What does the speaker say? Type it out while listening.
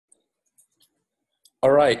All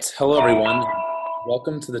right, hello everyone.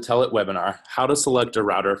 Welcome to the Telit webinar, How to Select a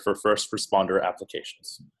Router for First Responder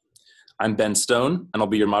Applications. I'm Ben Stone, and I'll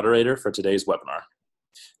be your moderator for today's webinar.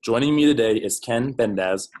 Joining me today is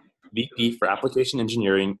Bednasz, VP for Application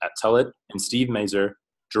Engineering at Telit, and Steve Mazur,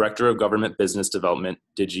 Director of Government Business Development,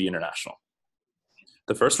 Digi International.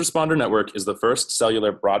 The First Responder Network is the first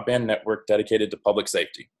cellular broadband network dedicated to public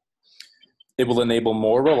safety. It will enable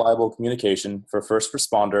more reliable communication for first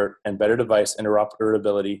responder and better device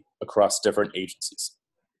interoperability across different agencies.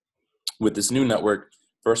 With this new network,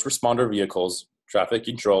 first responder vehicles, traffic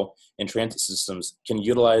control, and transit systems can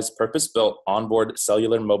utilize purpose-built onboard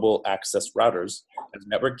cellular mobile access routers as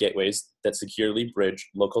network gateways that securely bridge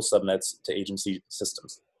local subnets to agency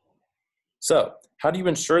systems. So, how do you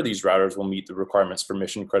ensure these routers will meet the requirements for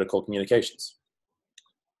mission-critical communications?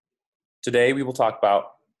 Today, we will talk about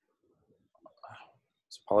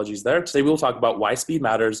Today we will talk about why speed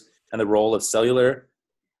matters and the role of cellular,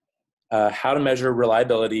 how to measure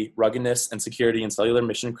reliability, ruggedness, and security in cellular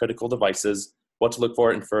mission-critical devices, what to look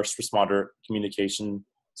for in first responder communication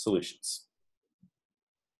solutions.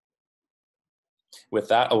 With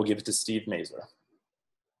that, I will give it to Steve Mazur.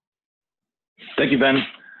 Thank you, Ben.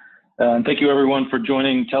 And thank you, everyone, for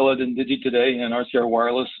joining Telit and Digi today and RCR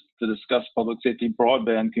Wireless to discuss public safety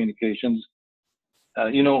broadband communications.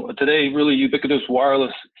 Today, really ubiquitous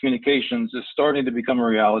wireless communications is starting to become a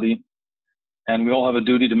reality, and we all have a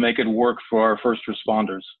duty to make it work for our first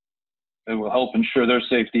responders. It will help ensure their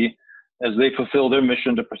safety as they fulfill their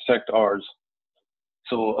mission to protect ours.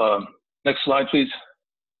 So next slide, please.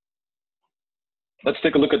 Let's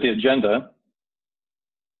take a look at the agenda.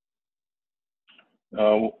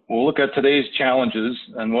 We'll look at today's challenges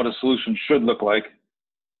and what a solution should look like.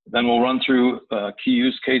 Then we'll run through key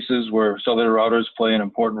use cases where cellular routers play an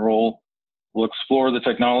important role. We'll explore the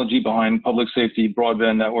technology behind public safety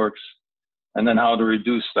broadband networks, and then how to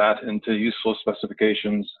reduce that into useful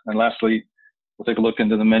specifications. And lastly, we'll take a look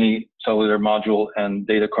into the many cellular module and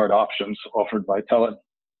data card options offered by Telit.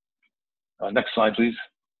 Next slide, please.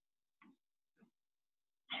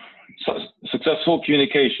 So, successful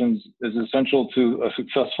communications is essential to a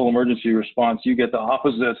successful emergency response. You get the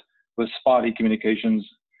opposite with spotty communications,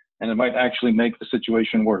 and it might actually make the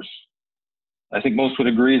situation worse. I think most would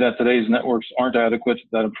agree that today's networks aren't adequate,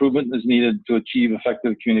 that improvement is needed to achieve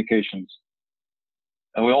effective communications.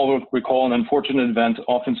 And we all recall an unfortunate event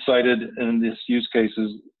often cited in these use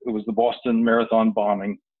cases. It was the Boston Marathon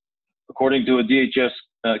bombing. According to a DHS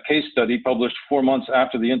case study published 4 months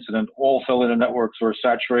after the incident, all cellular networks were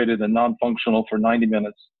saturated and non-functional for 90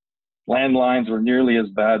 minutes. Landlines were nearly as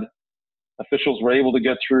bad. Officials were able to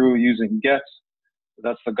get through using GET,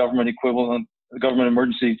 that's the government equivalent, the Government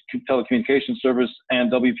Emergency Telecommunications Service,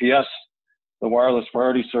 and WPS, the Wireless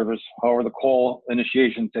Priority Service. However, the call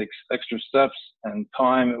initiation takes extra steps and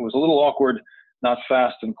time. It was a little awkward, not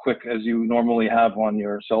fast and quick as you normally have on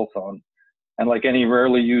your cell phone. And like any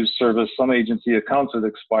rarely used service, some agency accounts had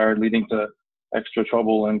expired, leading to extra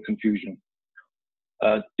trouble and confusion.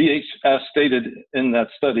 DHS stated in that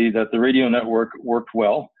study that the radio network worked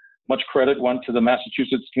well. Much credit went to the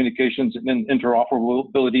Massachusetts Communications and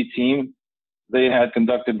Interoperability Team. They had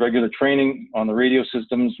conducted regular training on the radio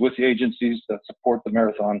systems with the agencies that support the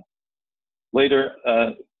marathon. Later,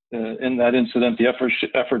 in that incident, the effort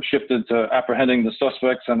shifted to apprehending the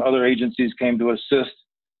suspects, and other agencies came to assist.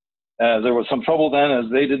 There was some trouble then, as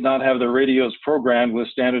they did not have their radios programmed with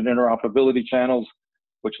standard interoperability channels,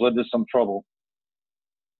 which led to some trouble.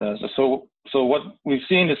 So what we've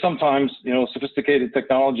seen is sometimes, sophisticated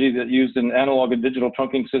technology that used in analog and digital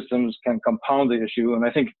trunking systems can compound the issue. And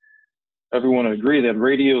I think everyone would agree that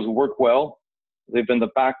radios work well. They've been the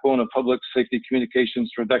backbone of public safety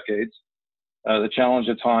communications for decades. The challenge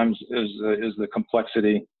at times is the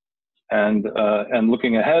complexity, and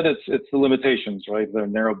looking ahead, it's the limitations, right? They're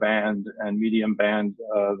narrow band and medium band.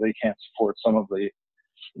 They can't support some of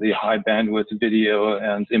the high bandwidth video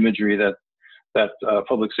and imagery that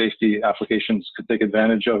public safety applications could take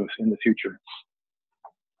advantage of in the future.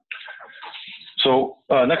 So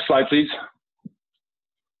next slide, please.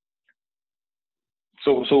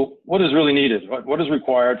 So what is really needed? What is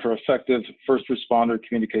required for effective first responder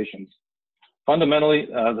communications? Fundamentally,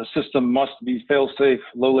 the system must be fail-safe,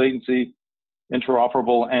 low latency,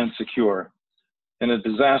 interoperable, and secure. In a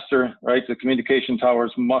disaster, right, the communication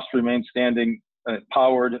towers must remain standing,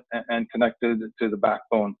 powered, and connected to the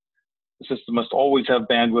backbone. The system must always have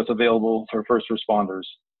bandwidth available for first responders.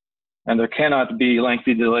 And there cannot be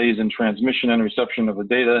lengthy delays in transmission and reception of the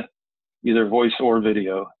data, either voice or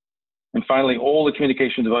video. And finally, all the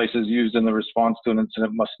communication devices used in the response to an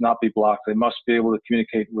incident must not be blocked. They must be able to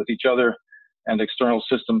communicate with each other and external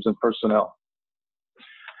systems and personnel.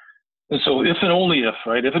 So if and only if,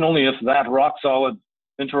 right, if and only if that rock solid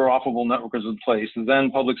interoperable network is in place,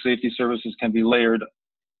 then public safety services can be layered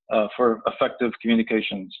for effective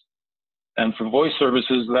communications. And for voice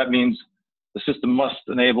services, that means the system must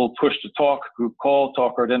enable push to talk, group call,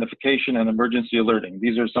 talker identification, and emergency alerting.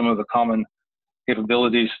 These are some of the common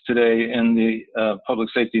capabilities today in the public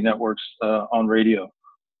safety networks on radio.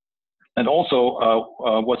 And also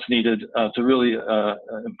what's needed to really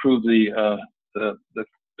improve the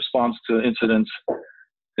response to incidents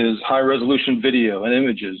is high resolution video and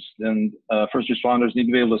images. And first responders need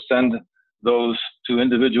to be able to send those to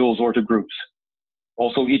individuals or to groups.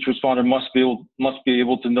 Also, each responder must be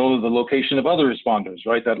able to know the location of other responders,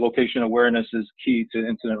 right? That location awareness is key to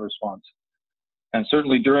incident response. And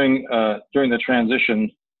certainly during the transition,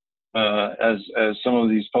 as some of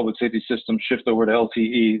these public safety systems shift over to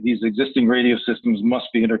LTE, these existing radio systems must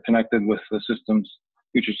be interconnected with the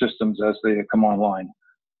future systems as they come online.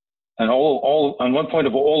 And on one point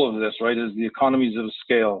of all of this, right, is the economies of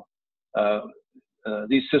scale.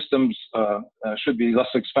 These systems should be less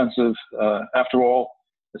expensive. After all,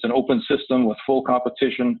 it's an open system with full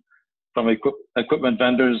competition from equipment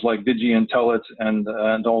vendors like Digi and Telit and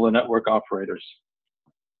all the network operators.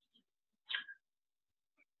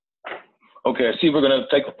 Okay, I see we're going to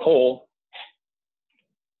take a poll.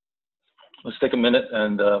 Let's take a minute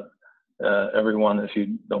and everyone, if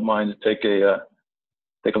you don't mind, take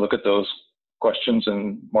a look at those questions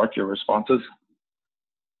and mark your responses.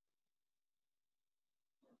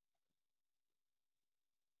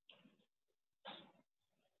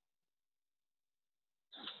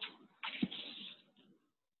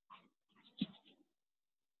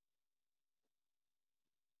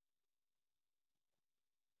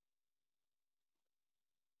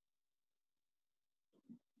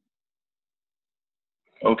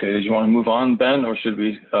 Okay, did you want to move on, Ben, or should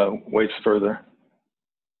we wait further?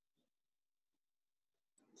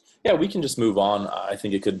 Yeah, we can just move on. I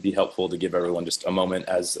think it could be helpful to give everyone just a moment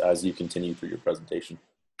as you continue through your presentation.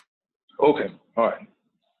 Okay, all right.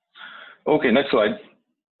 Okay, next slide.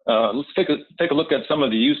 Let's take a look at some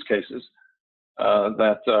of the use cases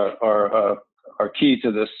that are key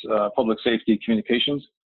to this public safety communications.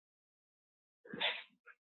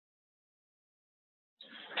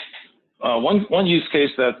 One use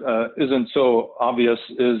case that isn't so obvious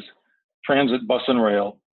is transit, bus, and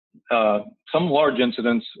rail. Some large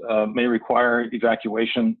incidents may require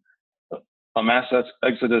evacuation. A mass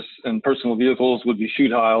exodus in personal vehicles would be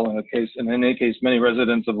futile in any case, many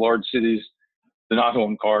residents of large cities do not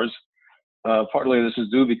own cars. Partly this is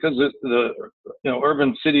due because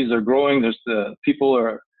urban cities are growing. People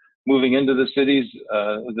are moving into the cities.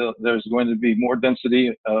 There's going to be more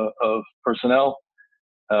density of personnel.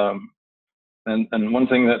 And one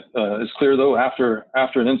thing that is clear, though, after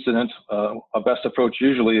an incident, a best approach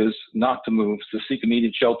usually is not to move, to seek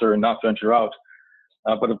immediate shelter and not venture out.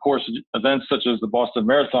 But of course, events such as the Boston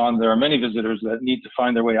Marathon, there are many visitors that need to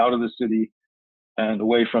find their way out of the city and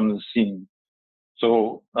away from the scene.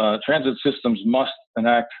 So transit systems must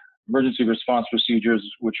enact emergency response procedures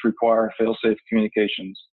which require fail-safe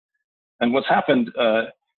communications. And what's happened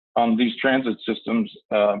on these transit systems,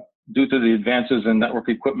 due to the advances in network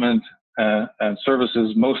equipment and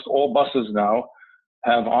services, most all buses now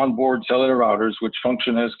have onboard cellular routers which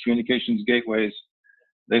function as communications gateways.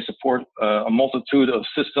 They support a multitude of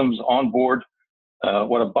systems on board.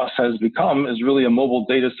 What a bus has become is really a mobile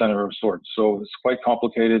data center of sorts. So it's quite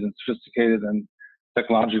complicated and sophisticated and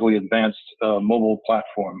technologically advanced mobile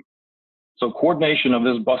platform. So coordination of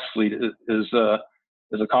this bus fleet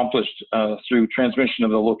is accomplished through transmission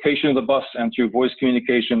of the location of the bus and through voice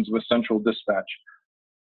communications with central dispatch.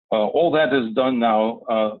 All that is done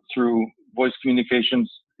now through voice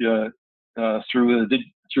communications through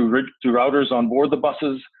routers on board the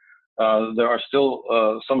buses. There are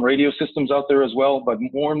still some radio systems out there as well, but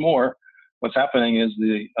more and more, what's happening is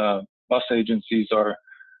the bus agencies are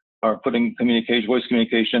putting voice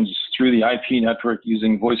communications through the IP network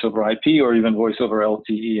using voice over IP or even voice over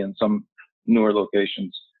LTE in some newer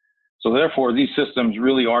locations. So therefore, these systems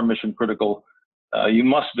really are mission critical. You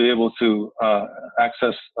must be able to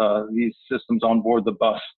access these systems on board the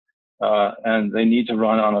bus, and they need to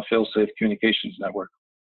run on a fail-safe communications network.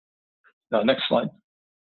 Next slide.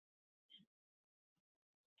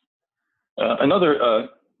 Another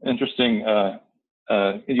interesting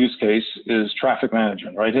use case is traffic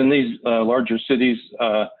management, right? In these larger cities,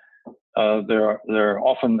 they're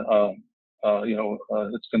often,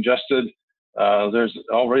 it's congested. There's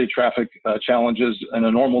already traffic challenges in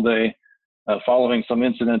a normal day. Following some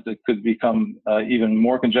incident, it could become even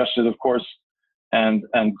more congested, of course. And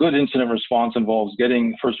good incident response involves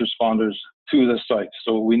getting first responders to the site.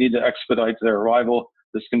 So we need to expedite their arrival.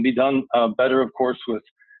 This can be done better, of course, with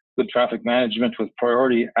good traffic management, with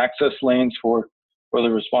priority access lanes for the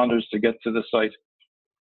responders to get to the site.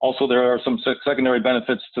 Also, there are some secondary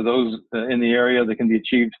benefits to those in the area that can be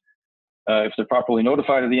achieved if they're properly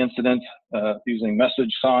notified of the incident using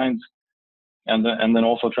message signs, and then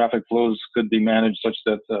also traffic flows could be managed such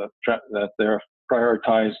that that they're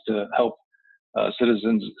prioritized to help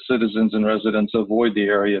citizens and residents avoid the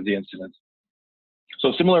area of the incident.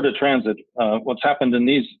 So similar to transit, what's happened in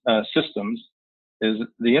these systems is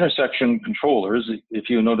the intersection controllers. If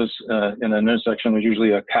you notice in an intersection, there's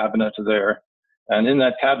usually a cabinet there, and in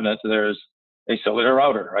that cabinet there's a cellular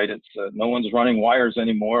router, right? It's no one's running wires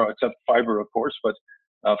anymore, except fiber, of course. But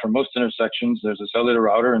for most intersections, there's a cellular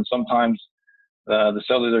router, and sometimes the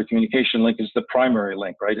cellular communication link is the primary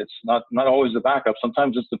link, right? It's not always the backup.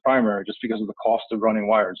 Sometimes it's the primary, just because of the cost of running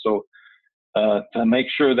wires. So to make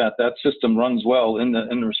sure that that system runs well in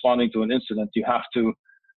responding to an incident, you have to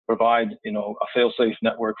provide, a fail-safe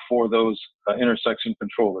network for those intersection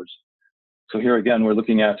controllers. So here again, we're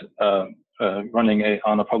looking at running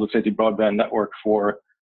on a public safety broadband network for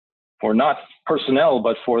not personnel,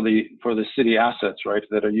 but for the city assets, right,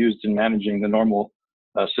 that are used in managing the normal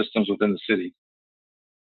systems within the city.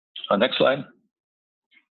 Next slide.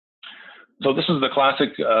 So this is the classic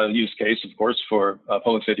use case, of course, for a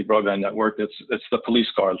public safety broadband network. It's the police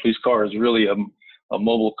car. The police car is really a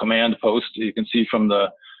mobile command post. You can see from the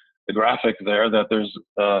graphic there that there's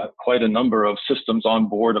quite a number of systems on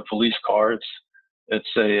board a police car. It's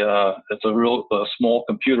a real small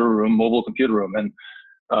computer room, mobile computer room, and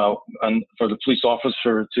for the police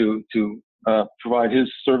officer to provide his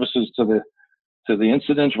services to the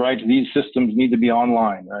incident, right? These systems need to be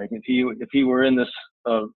online, right? If he were in this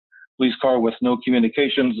police car with no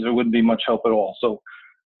communications, there wouldn't be much help at all. So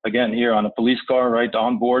again, here on a police car, right,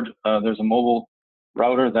 on board, there's a mobile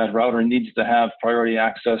router. That router needs to have priority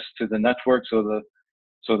access to the network, so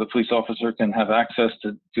the police officer can have access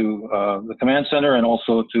to the command center and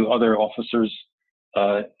also to other officers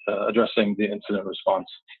addressing the incident response.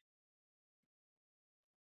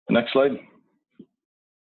 Next slide.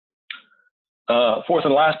 Fourth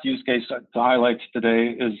and last use case to highlight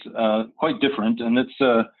today is quite different, and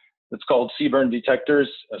it's called CBRN detectors.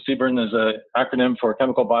 CBRN is an acronym for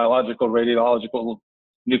chemical, biological, radiological,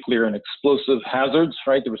 nuclear, and explosive hazards,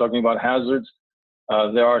 right? We're talking about hazards.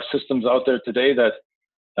 There are systems out there today that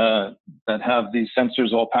have these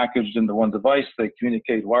sensors all packaged into one device. They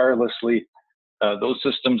communicate wirelessly. Those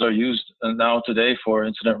systems are used now today for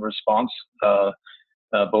incident response,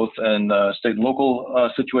 both in state and local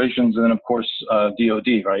situations, and then of course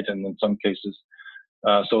DoD, right? And in some cases,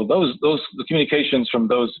 so the communications from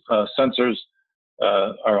those sensors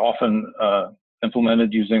are often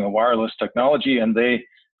implemented using a wireless technology, and they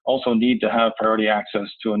also need to have priority access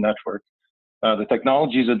to a network. The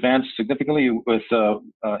technology has advanced significantly with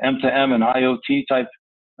M2M and IoT type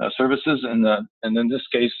services, and in this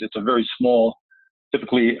case, it's a very small,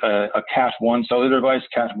 typically a Cat1 cellular device.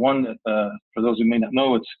 Cat1, for those who may not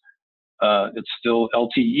know, it's still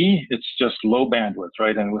LTE. It's just low bandwidth,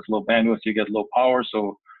 right? And with low bandwidth, you get low power,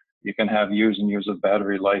 so you can have years and years of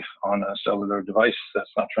battery life on a cellular device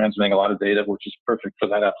that's not transmitting a lot of data, which is perfect for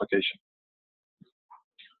that application.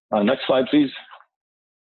 Next slide, please.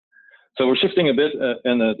 So we're shifting a bit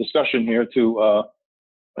in the discussion here to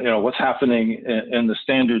what's happening in the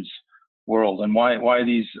standards world, and why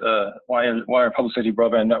are public safety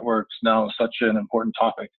broadband networks now such an important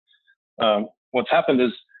topic. What's happened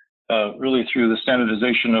is really through the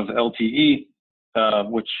standardization of LTE,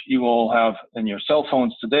 which you all have in your cell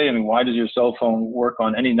phones today. I mean, why does your cell phone work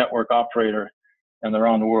on any network operator and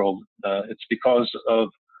around the world? It's because of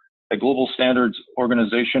a global standards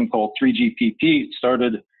organization called 3GPP. It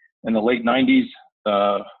started in the late 90s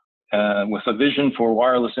with a vision for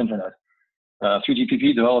wireless internet.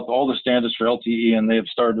 3GPP developed all the standards for LTE, and they have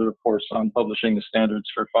started, of course, on publishing the standards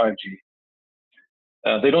for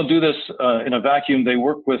 5G. They don't do this in a vacuum. They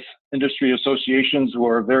work with industry associations who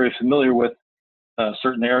are very familiar with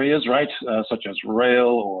certain areas, right, such as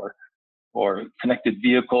rail or connected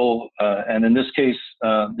vehicle. And in this case,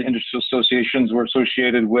 the industry associations were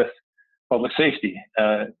associated with public safety.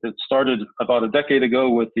 It started about a decade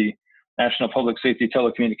ago with the National Public Safety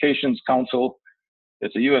Telecommunications Council.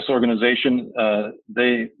 It's a U.S. organization.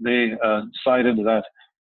 They decided that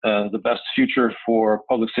the best future for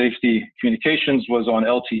public safety communications was on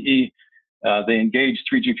LTE. They engaged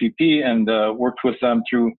 3GPP and worked with them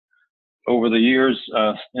through over the years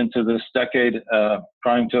into this decade,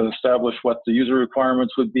 trying to establish what the user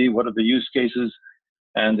requirements would be, what are the use cases.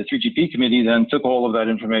 And the 3GP committee then took all of that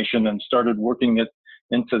information and started working it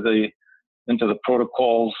into the into the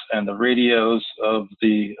protocols and the radios of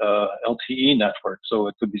the LTE network, so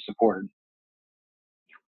it could be supported.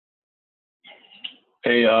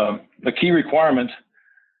 The key requirement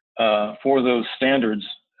for those standards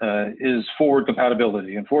is forward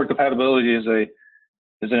compatibility, and forward compatibility is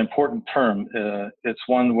an important term. It's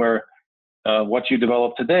one where what you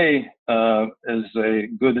develop today is a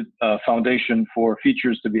good foundation for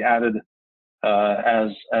features to be added as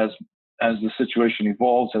the situation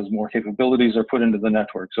evolves, as more capabilities are put into the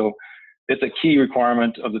network. So it's a key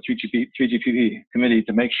requirement of the 3GPP committee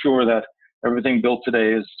to make sure that everything built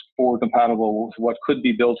today is forward compatible with what could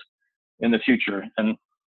be built in the future. And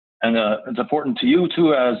it's important to you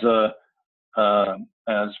too, as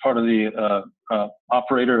part of the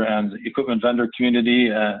operator and equipment vendor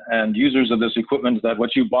community and users of this equipment, that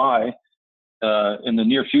what you buy in the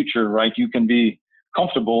near future, right, you can be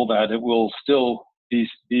comfortable that it will still be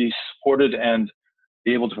supported and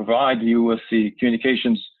be able to provide you with the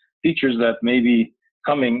communications features that may be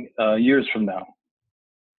coming years from now.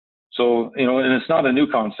 So, you know, and it's not a new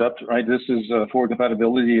concept, right? This is forward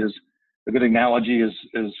compatibility is a good analogy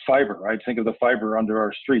is fiber, right? Think of the fiber under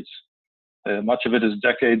our streets. Much of it is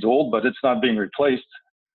decades old, but it's not being replaced.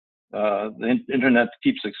 The internet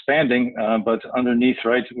keeps expanding, but underneath,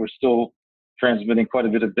 right, we're still transmitting quite a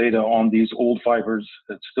bit of data on these old fibers.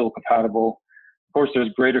 It's still compatible. Of course, there's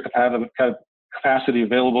greater capacity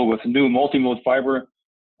available with new multi-mode fiber,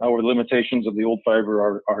 where the limitations of the old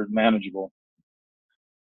fiber are manageable.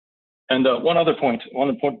 And one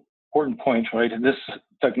important point, right? This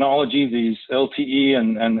technology, these LTE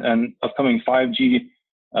and upcoming 5G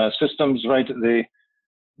systems, right?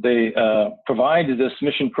 They provide this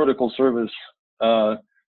mission critical service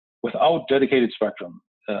without dedicated spectrum.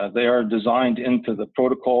 They are designed into the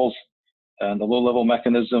protocols and the low-level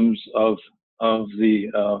mechanisms of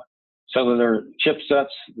the cellular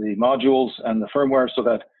chipsets, the modules, and the firmware, so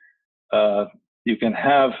that you can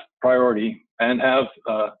have priority and have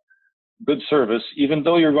good service, even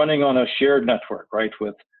though you're running on a shared network, right,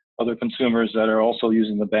 with other consumers that are also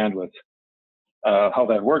using the bandwidth. How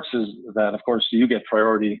that works is that, of course, you get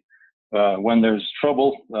priority when there's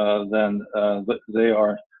trouble. Then they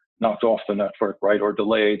are knocked off the network, right, or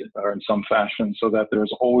delayed or in some fashion, so that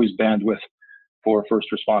there's always bandwidth for first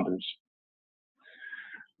responders.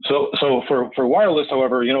 So for wireless,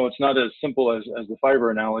 however, you know, it's not as simple as the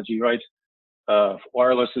fiber analogy, right?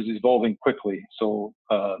 Wireless is evolving quickly. So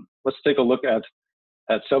let's take a look at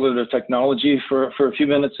cellular technology for a few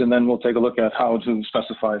minutes, and then we'll take a look at how to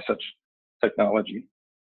specify such technology.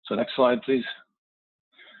 So next slide, please.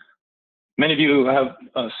 Many of you have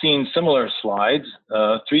seen similar slides.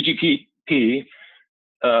 3GPP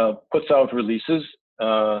puts out releases,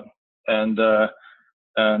 and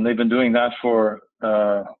they've been doing that for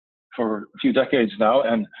a few decades now.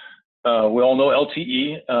 And we all know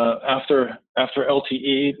LTE. After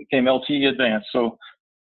LTE came LTE Advanced. So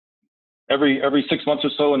every 6 months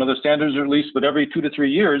or so, another standard is released, but every 2 to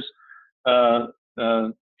 3 years,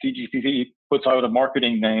 DGPP puts out a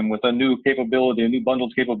marketing name with a new capability, a new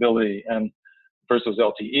bundled capability. And first was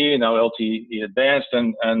LTE, now LTE Advanced,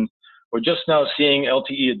 and we're just now seeing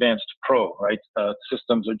LTE Advanced Pro, right?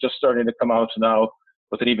 Systems are just starting to come out now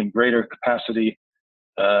with an even greater capacity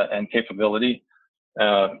and capability.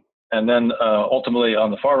 And then ultimately on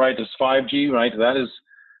the far right is 5G, right? That is,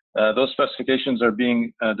 those specifications are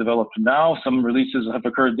being developed now. Some releases have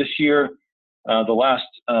occurred this year. The last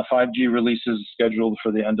 5G release is scheduled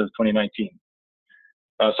for the end of 2019.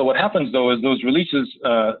 So what happens though is those releases,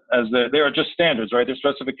 they are just standards, right? They're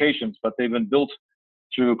specifications, but they've been built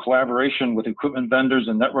through collaboration with equipment vendors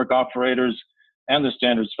and network operators and the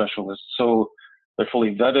standard specialists. So they're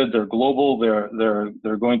fully vetted, they're global,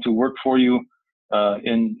 they're going to work for you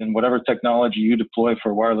in whatever technology you deploy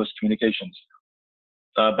for wireless communications.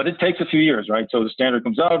 But it takes a few years, right? So the standard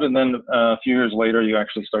comes out, and then a few years later, you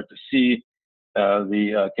actually start to see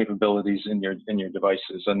the capabilities in your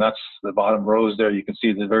devices. And that's the bottom rows there. You can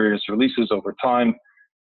see the various releases over time.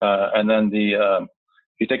 And then if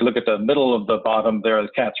you take a look at the middle of the bottom there, the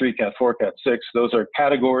Cat 3, Cat 4, Cat 6, those are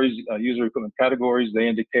categories, user equipment categories. They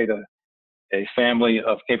indicate a family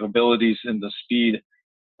of capabilities in the speed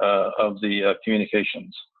of the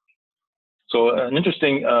communications. So an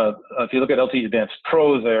interesting, if you look at LTE Advanced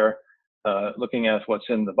Pro there, looking at what's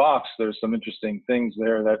in the box, there's some interesting things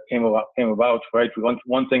there that came about, right?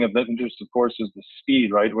 One thing of interest, of course, is the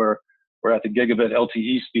speed, right? We're at the gigabit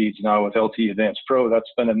LTE speeds now with LTE Advanced Pro.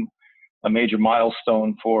 That's been a major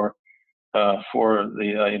milestone for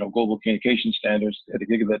the global communication standards at a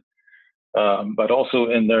gigabit. But also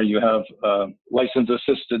in there you have license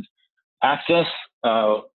assisted access,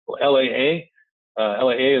 LAA,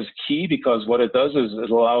 LAA is key because what it does is it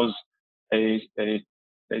allows a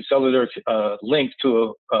cellular link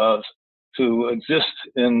to exist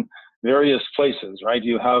in various places, right?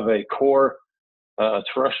 You have a core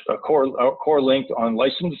core link on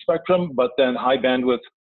licensed spectrum, but then high bandwidth,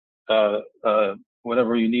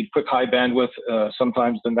 whenever you need quick high bandwidth,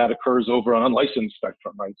 sometimes then that occurs over on unlicensed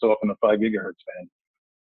spectrum, right? So up in the 5 gigahertz band.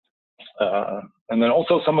 And then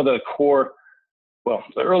also some of the core, well,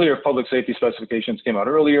 the earlier public safety specifications came out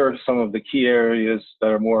earlier. Some of the key areas that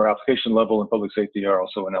are more application level in public safety are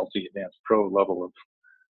also an LTE Advanced Pro level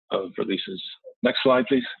of releases. Next slide,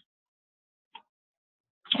 please.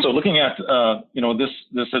 So looking at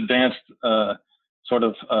this advanced sort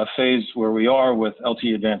of phase where we are with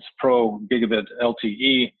LTE Advanced Pro, gigabit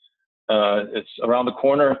LTE, it's around the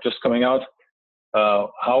corner, just coming out.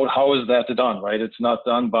 How is that done, right? It's not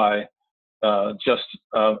done by just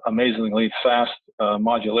amazingly fast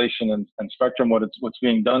modulation and spectrum. What's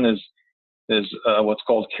being done is what's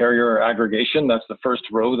called carrier aggregation. That's the first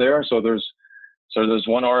row there. So there's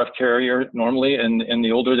one RF carrier normally in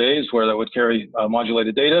the older days where that would carry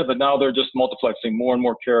modulated data, but now they're just multiplexing more and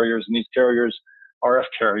more carriers, and these carriers, RF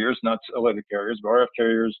carriers, not OLED carriers, but RF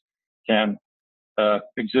carriers can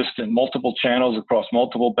exist in multiple channels across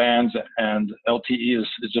multiple bands, and LTE is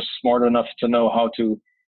just smart enough to know how to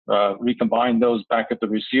recombine those back at the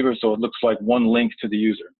receiver, so it looks like one link to the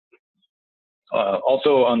user.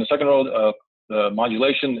 Also on the second row, the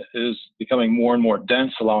modulation is becoming more and more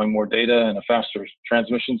dense, allowing more data and a faster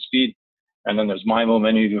transmission speed. And then there's MIMO.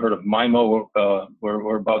 Many of you heard of MIMO.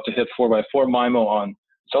 We're about to hit 4x4 MIMO on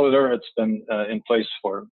cellular. It's been in place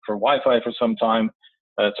for Wi-Fi for some time.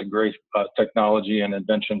 It's a great technology and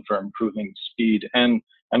invention for improving speed and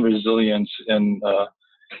resilience in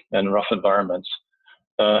rough environments.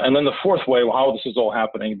 And then the fourth way, how this is all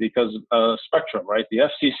happening, because spectrum, right? The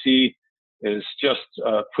FCC is just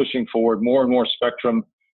pushing forward more and more spectrum,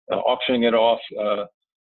 auctioning it off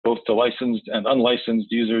both to licensed and unlicensed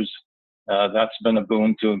users. That's been a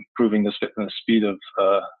boon to improving the speed of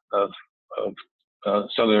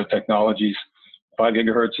cellular technologies. 5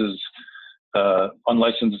 gigahertz is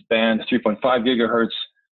unlicensed band. 3.5 gigahertz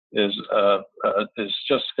is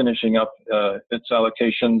just finishing up its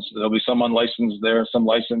allocations. There'll be some unlicensed there, some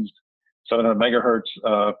licensed. 700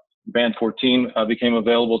 megahertz. Band 14 became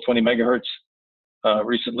available, 20 megahertz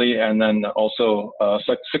recently, and then also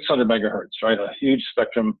 600 megahertz, right? A huge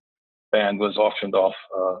spectrum band was auctioned off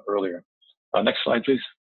earlier. Next slide, please.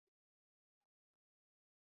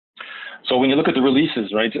 So when you look at the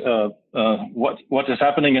releases, right, what is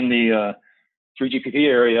happening in the 3GPP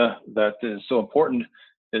area that is so important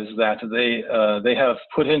is that they have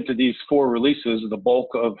put into these 4 releases the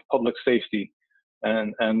bulk of public safety,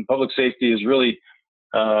 and public safety is really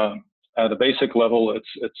at a basic level,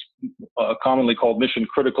 it's commonly called mission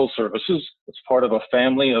critical services. It's part of a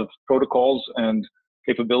family of protocols and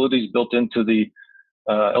capabilities built into the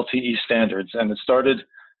LTE standards. And it started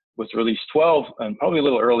with release 12, and probably a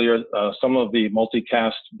little earlier, some of the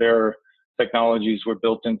multicast bearer technologies were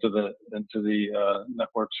built into the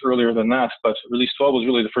networks earlier than that. But release 12 was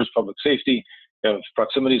really the first public safety. You have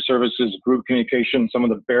proximity services, group communication, some of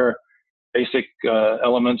the bare basic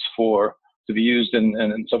elements to be used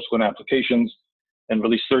in subsequent applications. And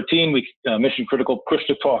release 13, mission critical push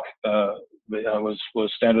to talk was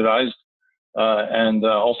standardized, and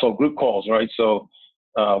also group calls, right? So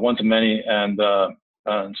one to many, and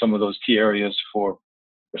some of those key areas for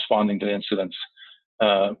responding to incidents.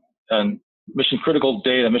 And mission critical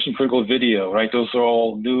data, mission critical video, right? Those are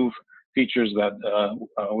all new features that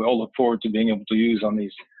we all look forward to being able to use on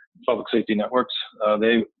these public safety networks.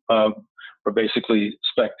 They were basically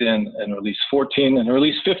spec'd in release 14, and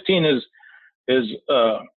release 15 is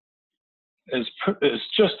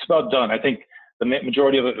just about done. I think the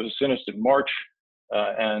majority of it was finished in March,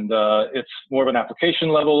 and it's more of an application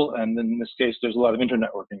level. And in this case, there's a lot of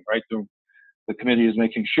internetworking, right? The committee is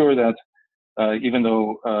making sure that even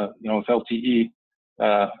though with LTE,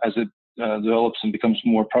 as it develops and becomes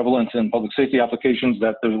more prevalent in public safety applications,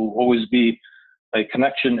 that there will always be a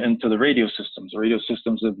connection into the radio systems. The radio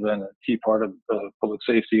systems have been a key part of public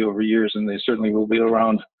safety over years, and they certainly will be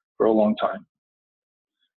around for a long time.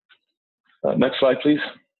 Next slide, please.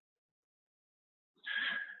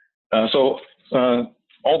 So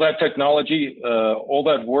all that technology, all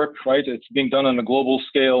that work, right, it's being done on a global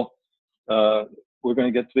scale. We're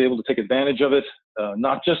going to get to be able to take advantage of it,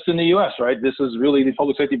 not just in the US, right? This is really, the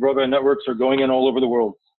public safety broadband networks are going in all over the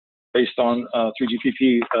world based on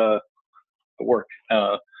 3GPP work.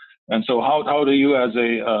 And so how do you, as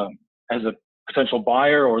a potential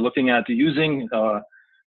buyer or looking at using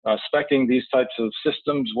speccing these types of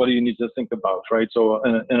systems, what do you need to think about, right? So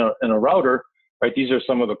in a router, right, these are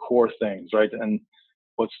some of the core things, right? And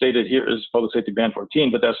what's stated here is public safety band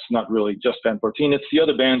 14, but that's not really just band 14. It's the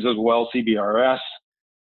other bands as well, CBRS,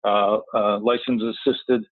 license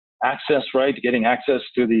assisted access, right? Getting access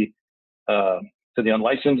to the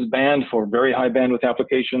unlicensed band for very high bandwidth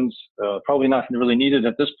applications. Probably not really needed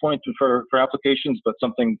at this point for applications, but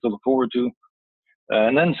something to look forward to.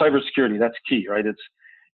 And then cybersecurity, that's key, right? It's,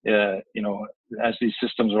 you know, as these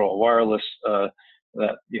systems are all wireless, that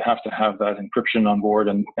you have to have that encryption on board.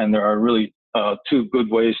 And there are really two good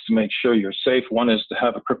ways to make sure you're safe. One is to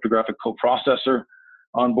have a cryptographic coprocessor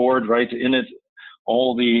on board, right? In it,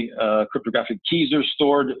 all the cryptographic keys are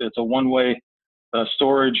stored. It's a one-way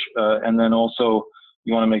storage. And then also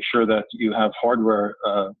you want to make sure that you have hardware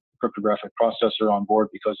cryptographic processor on board,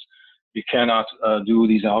 because you cannot do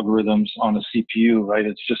these algorithms on a CPU, right?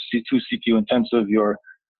 It's just too CPU intensive. Your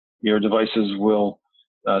devices will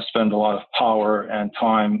spend a lot of power and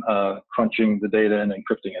time crunching the data and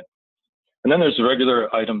encrypting it. And then there's the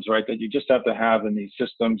regular items, right, that you just have to have in these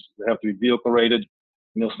systems. They have to be vehicle rated.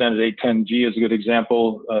 MIL standard 810G is a good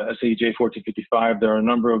example. SAE-J 1455, there are a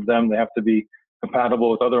number of them. They have to be compatible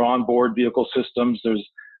with other onboard vehicle systems. There's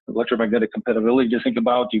electromagnetic compatibility to think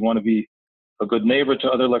about. You want to be a good neighbor to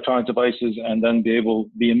other electronic devices, and then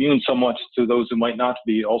be immune somewhat to those who might not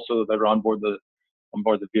be also that are on board the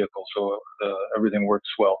vehicle. So everything works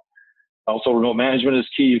well. Also, remote management is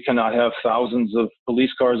key. You cannot have thousands of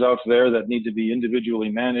police cars out there that need to be individually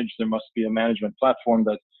managed. There must be a management platform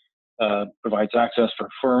that provides access for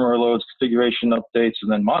firmware loads, configuration updates,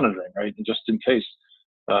 and then monitoring, right? And just in case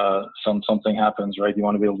something happens, right? You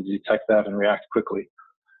want to be able to detect that and react quickly.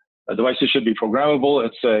 Devices should be programmable.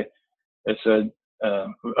 It's a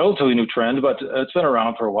relatively new trend, but it's been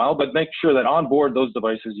around for a while. But make sure that on board those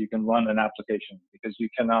devices you can run an application, because you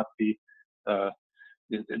cannot be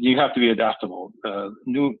you have to be adaptable.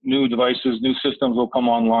 New devices, new systems will come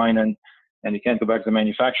online, and you can't go back to the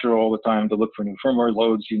manufacturer all the time to look for new firmware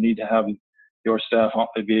loads. You need to have your staff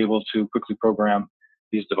be able to quickly program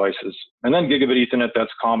these devices. And then gigabit Ethernet,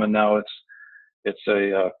 that's common now. It's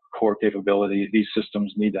a core capability. These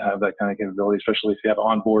systems need to have that kind of capability, especially if you have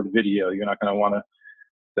onboard video. You're not going to want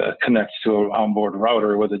to connect to an onboard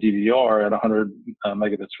router with a DVR at 100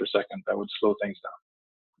 megabits per second. That would slow things down.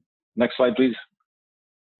 Next slide, please.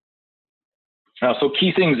 So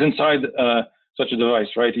key things inside such a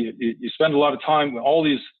device, right? You spend a lot of time with all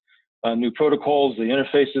these new protocols, the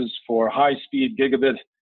interfaces for high-speed gigabit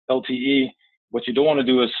LTE. What you don't want to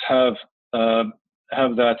do is have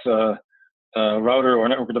that router or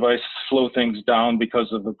network device slow things down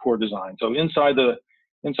because of the poor design. So inside the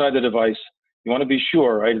device, you want to be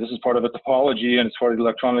sure, right? This is part of a topology and it's part of the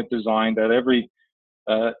electronic design, that every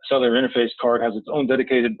cellular interface card has its own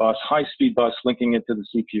dedicated bus, high-speed bus linking it to the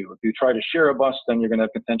CPU. If you try to share a bus, then you're going to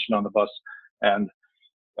have contention on the bus, and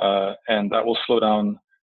that will slow down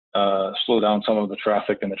some of the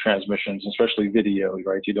traffic and the transmissions, especially video,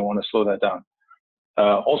 right? You don't want to slow that down.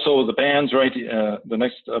 Also the bands, right? The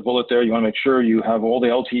next bullet there, you want to make sure you have all the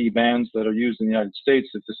LTE bands that are used in the United States,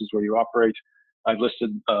 if this is where you operate. I've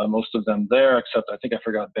listed most of them there, except I think I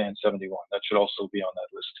forgot band 71. That should also be on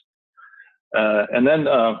that list.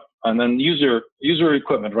 And then user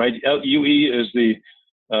equipment, right? UE is the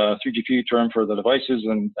 3GPP term for the devices,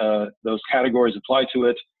 and those categories apply to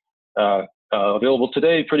it. Available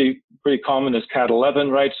today, pretty common, is Cat 11,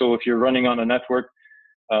 right? So if you're running on a network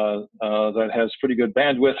that has pretty good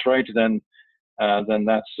bandwidth, right, then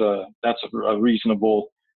that's a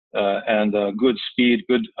reasonable and good speed,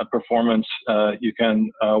 good performance. You can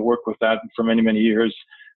work with that for many years.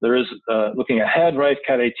 There is, looking ahead, right,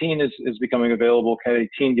 Cat 18 is becoming available. Cat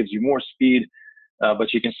 18 gives you more speed,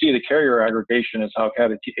 but you can see the carrier aggregation is how Cat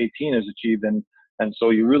 18 is achieved, and so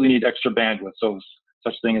you really need extra bandwidth. So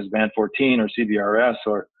such thing as band 14 or CBRS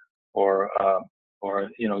or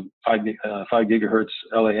you know 5 gigahertz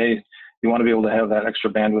LAA, you want to be able to have that extra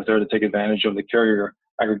bandwidth there to take advantage of the carrier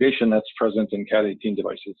aggregation that's present in Cat 18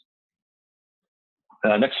 devices.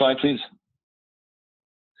 Next slide, please.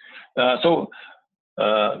 You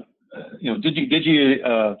know, Digi,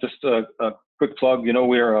 just a quick plug. You know,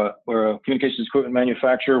 we're a communications equipment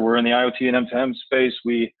manufacturer. We're in the IoT and M2M space.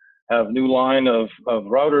 We have a new line of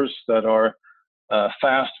routers that are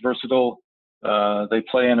fast, versatile. They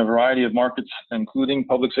play in a variety of markets, including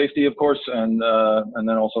public safety, of course, and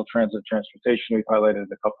then also transportation. We've highlighted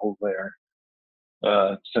a couple there.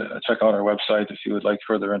 Check out our website if you would like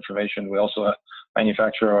further information. We also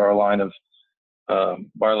manufacture our line of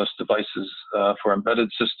wireless devices for embedded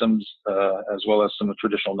systems, as well as some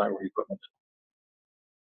traditional network equipment.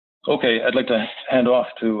 Okay, I'd like to hand off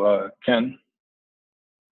to Ken.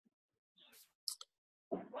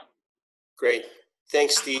 Great.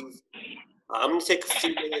 Thanks, Steve. I'm going to take a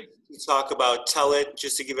few minutes to talk about Telit,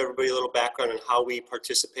 just to give everybody a little background on how we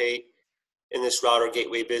participate in this router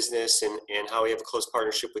gateway business and how we have a close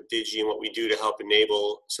partnership with Digi and what we do to help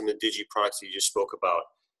enable some of the Digi products that you just spoke about.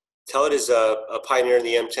 Telit is a pioneer in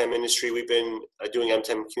the M10 industry. We've been doing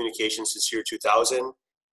M10 communications since year 2000,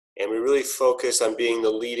 and we really focus on being the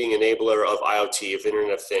leading enabler of IoT, of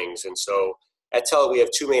Internet of Things. And so at Telit, we have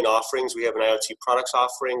two main offerings. We have an IoT products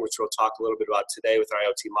offering, which we'll talk a little bit about today with our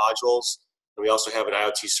IoT modules. And we also have an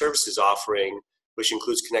IoT services offering, which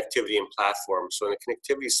includes connectivity and platforms. So on the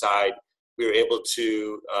connectivity side, we were able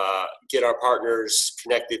to get our partners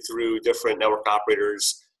connected through different network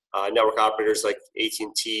operators like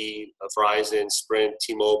AT&T, Verizon, Sprint,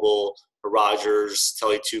 T-Mobile, Rogers,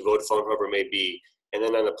 Tele2, Vodafone, whoever it may be. And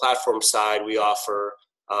then on the platform side, we offer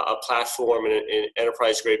a platform, an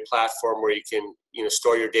enterprise-grade platform where you can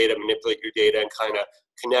store your data, manipulate your data, and kind of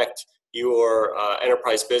connect your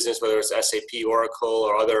enterprise business, whether it's SAP, Oracle,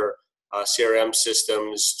 or other CRM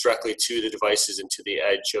systems, directly to the devices and to the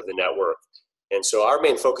edge of the network. And so our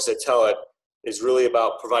main focus at Telit is really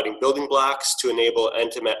about providing building blocks to enable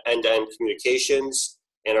end-to-end communications.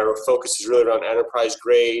 And our focus is really around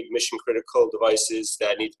enterprise-grade, mission-critical devices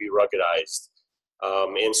that need to be ruggedized.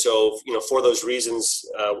 And so, for those reasons,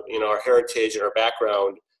 our heritage and our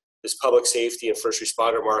background, this public safety and first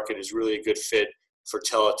responder market is really a good fit for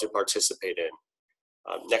Telit to participate in.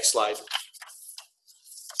 Next slide.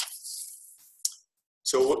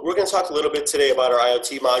 So we're going to talk a little bit today about our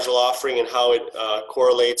IoT module offering and how it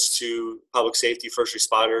correlates to public safety, first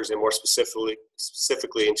responders, and more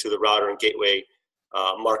specifically into the router and gateway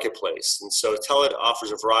marketplace. And so Telit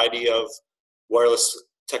offers a variety of wireless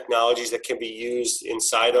technologies that can be used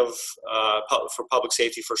inside of for public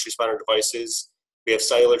safety, first responder devices. We have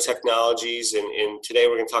cellular technologies, and today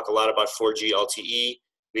we're going to talk a lot about 4G LTE.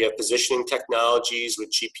 We have positioning technologies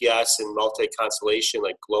with GPS and multi-constellation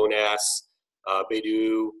like GLONASS,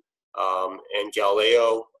 Beidou, and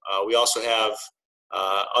Galileo. We also have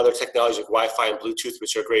other technologies like Wi-Fi and Bluetooth,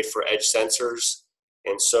 which are great for edge sensors.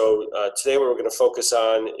 And so today what we're going to focus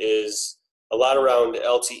on is a lot around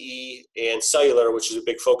LTE and cellular, which is a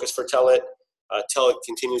big focus for Telit. Telit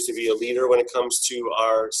continues to be a leader when it comes to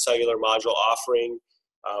our cellular module offering.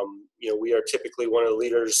 We are typically one of the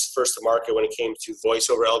leaders first to market when it came to voice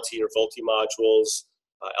over LTE or VoLTE modules,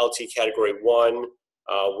 LTE category 1.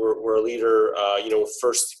 We're a leader,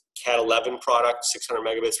 first Cat 11 product, 600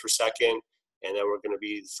 megabits per second, and then we're going to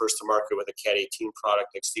be first to market with a Cat 18 product,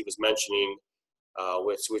 like Steve was mentioning,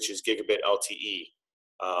 which is gigabit LTE.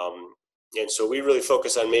 And so we really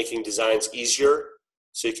focus on making designs easier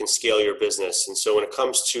so you can scale your business. And so when it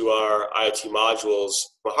comes to our IoT modules,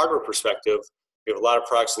 from a hardware perspective, we have a lot of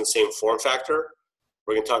products in the same form factor.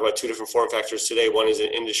 We're going to talk about two different form factors today. One is an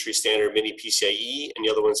industry standard mini PCIe, and the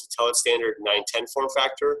other one is a Telit standard 910 form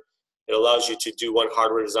factor. It allows you to do one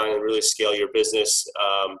hardware design and really scale your business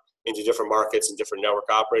into different markets and different network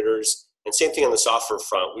operators. And same thing on the software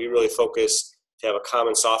front. We really focus to have a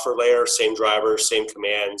common software layer, same drivers, same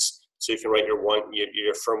commands, so you can write your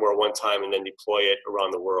firmware one time and then deploy it around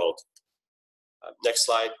the world. Next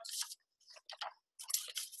slide.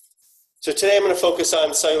 So today I'm going to focus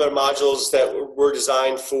on cellular modules that were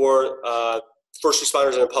designed for first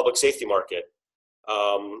responders in the public safety market.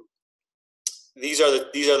 These are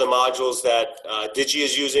the modules that Digi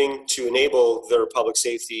is using to enable their public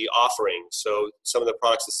safety offering. So some of the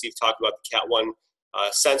products that Steve talked about, the Cat 1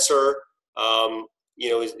 sensor,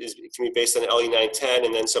 it can be based on LE910,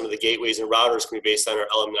 and then some of the gateways and routers can be based on our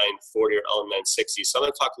LM940 or LM960. So I'm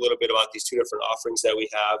going to talk a little bit about these two different offerings that we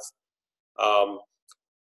have. A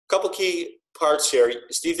couple key parts here.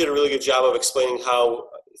 Steve did a really good job of explaining how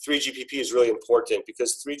 3GPP is really important,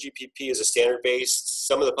 because 3GPP is a standard-based.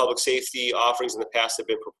 Some of the public safety offerings in the past have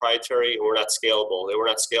been proprietary and were not scalable. They were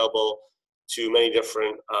not scalable to many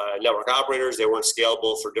different network operators. They weren't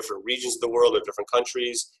scalable for different regions of the world or different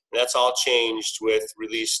countries. And that's all changed with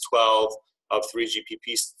release 12 of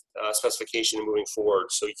 3GPP specification and moving forward.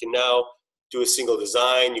 So you can now do a single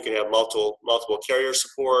design. You can have multiple carrier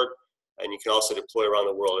support, and you can also deploy around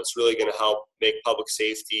the world. It's really going to help make public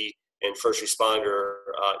safety and first responder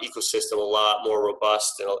ecosystem a lot more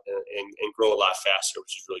robust and grow a lot faster,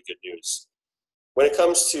 which is really good news. When it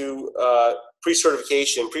comes to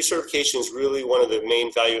pre-certification is really one of the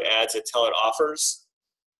main value adds that Telit offers.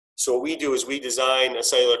 So what we do is we design a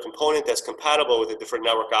cellular component that's compatible with the different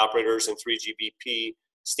network operators and 3GPP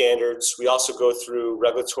standards. We also go through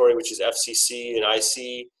regulatory, which is FCC and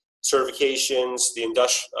IC, certifications, the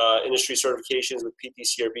industry certifications with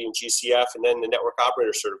PPCRB and GCF, and then the network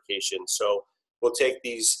operator certification. So we'll take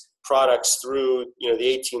these products through,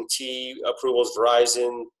 the AT&T approvals,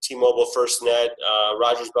 Verizon, T-Mobile, FirstNet,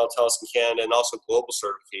 Rogers, Bell, Telus in Canada, and also global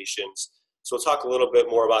certifications. So we'll talk a little bit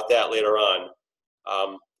more about that later on.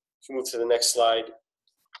 Can move to the next slide.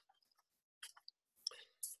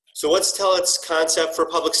 So what's Telit's concept for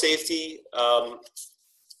public safety?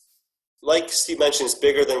 Like Steve mentioned, it's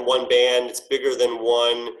bigger than one band. It's bigger than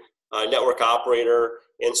one network operator.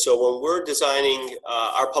 And so when we're designing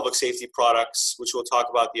our public safety products, which we'll talk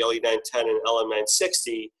about, the LE910 and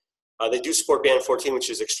LM960, they do support band 14,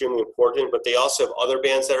 which is extremely important, but they also have other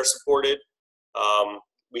bands that are supported.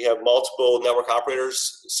 We have multiple network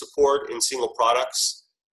operators support in single products.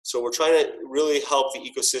 So we're trying to really help the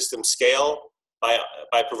ecosystem scale by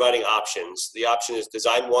providing options. The option is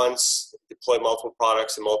design once, deploy multiple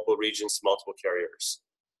products in multiple regions to multiple carriers.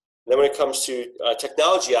 And then when it comes to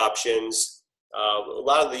technology options, a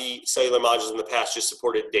lot of the cellular modules in the past just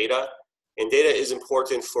supported data. And data is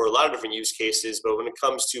important for a lot of different use cases, but when it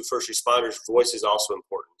comes to first responders, voice is also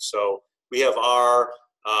important. So we have our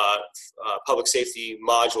public safety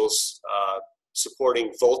modules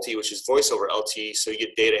supporting VoLTE, which is voice over LTE, so you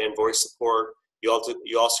get data and voice support. You also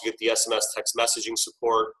get the SMS text messaging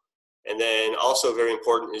support. And then also very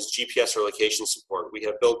important is GPS or location support. We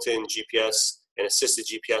have built-in GPS and assisted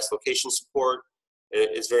GPS location support.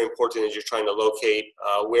 It's very important as you're trying to locate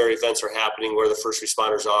where events are happening, where the first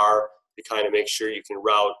responders are, to kind of make sure you can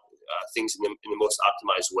route things in the most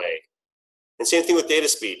optimized way. And same thing with data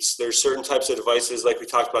speeds. There's certain types of devices like we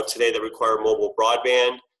talked about today that require mobile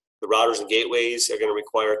broadband. The routers and gateways are going to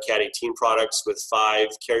require Cat 18 products with 5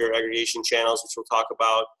 carrier aggregation channels, which we'll talk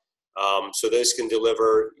about. So those can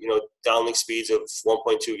deliver, downlink speeds of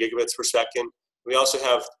 1.2 gigabits per second. We also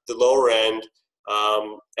have the lower end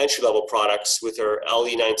entry-level products with our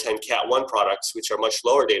LE910 Cat 1 products, which are much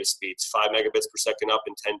lower data speeds, 5 megabits per second up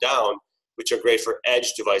and 10 down, which are great for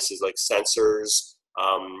edge devices like sensors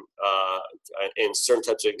and certain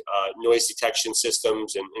types of noise detection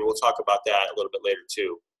systems, and we'll talk about that a little bit later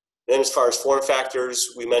too. And then as far as form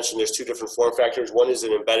factors, we mentioned there's 2 different form factors. One is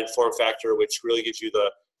an embedded form factor, which really gives you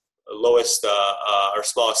the lowest or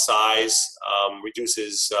smallest size,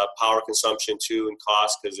 reduces power consumption too and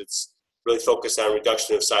cost because it's really focused on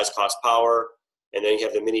reduction of size, cost, power. And then you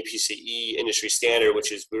have the mini PCE industry standard,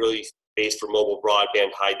 which is really based for mobile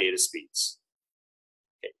broadband high data speeds.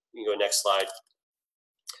 Okay, you can go next slide.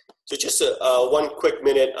 So just one quick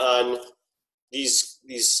minute on these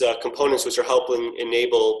components which are helping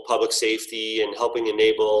enable public safety and helping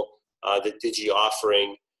enable the Digi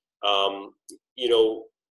offering.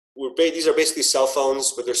 These are basically cell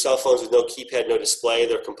phones, but they're cell phones with no keypad, no display.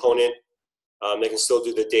 They're component. They can still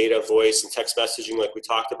do the data, voice, and text messaging like we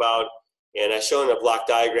talked about. And I've shown a block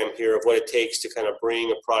diagram here of what it takes to kind of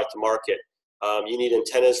bring a product to market. You need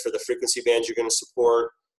antennas for the frequency bands you're going to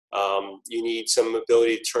support. You need some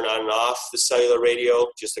ability to turn on and off the cellular radio,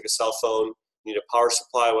 just like a cell phone. You need a power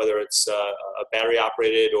supply, whether it's a battery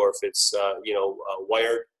operated or if it's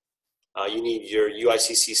wired. You need your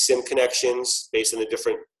UICC SIM connections based on the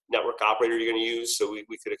different network operator you're going to use. So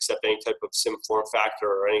we could accept any type of SIM form factor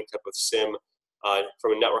or any type of SIM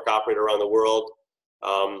from a network operator around the world.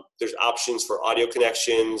 There's options for audio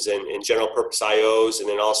connections and general purpose IOs, and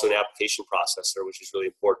then also an application processor, which is really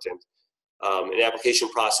important. An application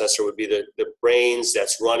processor would be the brains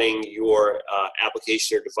that's running your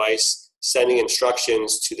application or device, sending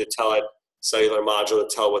instructions to the Telit cellular module to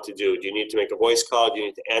tell what to do. Do you need to make a voice call? Do you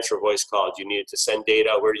need to answer a voice call? Do you need to send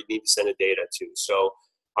data? Where do you need to send the data to? So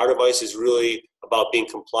our device is really about being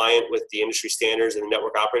compliant with the industry standards and the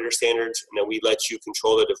network operator standards, and then we let you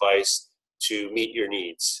control the device to meet your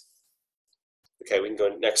needs. Okay, we can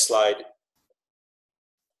go next slide.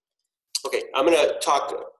 Okay, I'm going to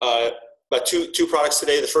talk about two products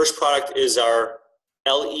today. The first product is our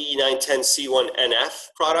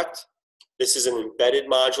LE910C1NF product. This is an embedded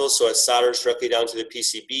module, so it solders directly down to the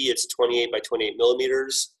PCB. It's 28 by 28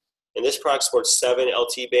 millimeters. And this product supports 7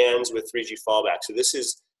 LT bands with 3G fallback. So this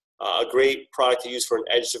is a great product to use for an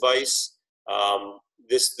edge device.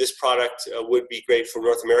 This product would be great for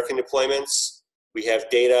North American deployments. We have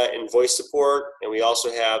data and voice support, and we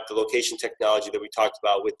also have the location technology that we talked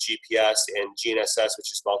about with GPS and GNSS,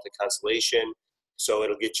 which is multi-constellation. So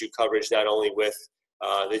it'll get you coverage not only with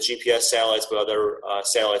the GPS satellites, but other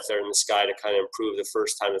satellites that are in the sky to kind of improve the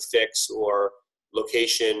first time of fix or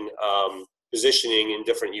location positioning in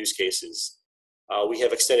different use cases. We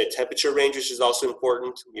have extended temperature range, which is also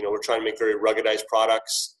important. We're trying to make very ruggedized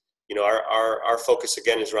products. Our focus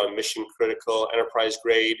again is around mission critical, enterprise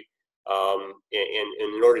grade. And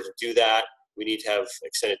in order to do that, we need to have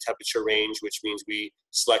extended temperature range, which means we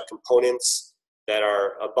select components that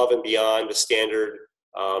are above and beyond the standard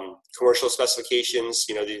commercial specifications.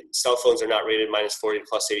 You know, the cell phones are not rated -40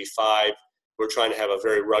 +85. We're trying to have a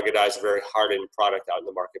very ruggedized, very hardened product out in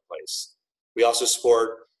the marketplace. We also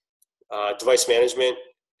support device management.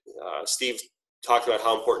 Steve talked about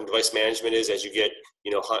how important device management is as you get,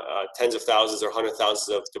 you know, tens of thousands or hundreds of thousands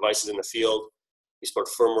of devices in the field. We support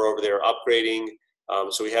firmware over there upgrading.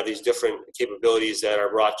 So we have these different capabilities that are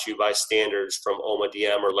brought to you by standards from OMA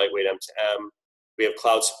DM or lightweight M2M. We have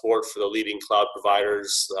cloud support for the leading cloud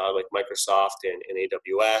providers like Microsoft and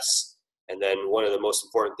AWS. And then one of the most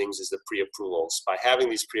important things is the pre-approvals. By having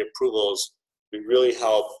these pre-approvals, we really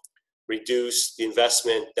help reduce the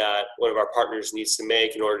investment that one of our partners needs to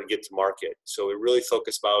make in order to get to market. So we really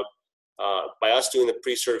focus about, by us doing the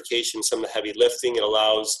pre-certification, some of the heavy lifting, it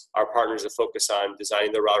allows our partners to focus on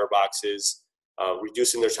designing their router boxes,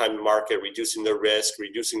 reducing their time to market, reducing their risk,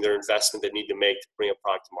 reducing their investment they need to make to bring a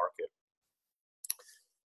product to market.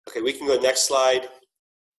 Okay, we can go next slide.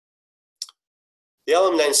 The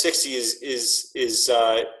LM960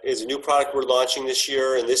 is a new product we're launching this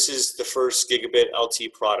year, and this is the first gigabit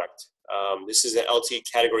LTE product. This is an LTE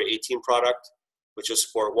Category 18 product, which will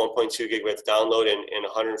support 1.2 gigabits download and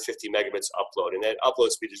 150 megabits upload. And that upload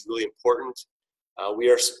speed is really important. We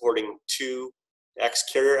are supporting 2x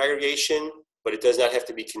carrier aggregation, but it does not have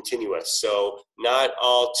to be continuous. So not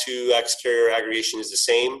all 2x carrier aggregation is the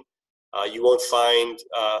same. You won't find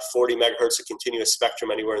 40 megahertz of continuous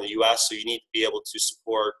spectrum anywhere in the US, so you need to be able to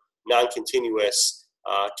support non-continuous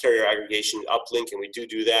carrier aggregation uplink, and we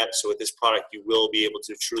do that. So with this product, you will be able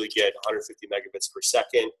to truly get 150 megabits per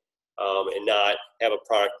second and not have a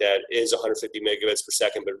product that is 150 megabits per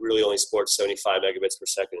second, but really only supports 75 megabits per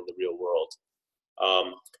second in the real world.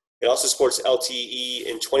 It also supports LTE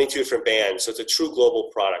in 22 different bands, so it's a true global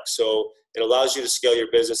product. So it allows you to scale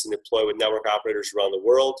your business and deploy with network operators around the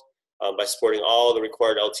world by supporting all the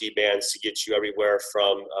required LTE bands to get you everywhere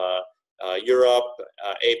from Europe,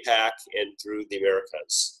 APAC, and through the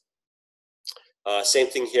Americas. Same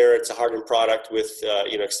thing here. It's a hardened product with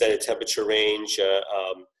extended temperature range,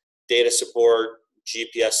 data support,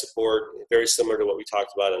 GPS support, very similar to what we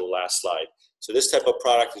talked about on the last slide. So this type of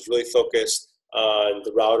product is really focused on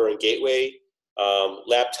the router and gateway,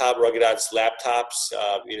 ruggedized laptops.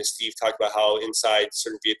 Steve talked about how inside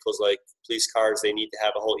certain vehicles like police cars, they need to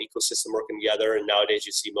have a whole ecosystem working together. And nowadays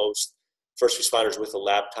you see most first responders with a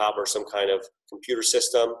laptop or some kind of computer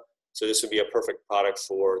system. So this would be a perfect product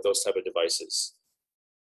for those type of devices.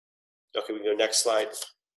 Okay, we can go next slide.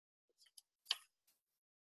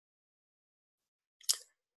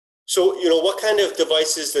 So, what kind of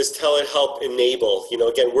devices does Telit help enable?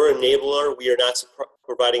 Again, we're an enabler. We are not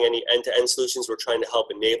providing any end-to-end solutions. We're trying to help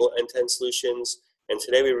enable end-to-end solutions. And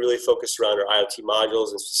today we really focused around our IoT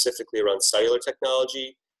modules and specifically around cellular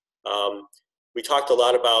technology. We talked a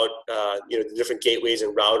lot about the different gateways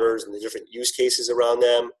and routers and the different use cases around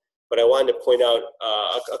them. But I wanted to point out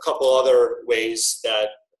a couple other ways that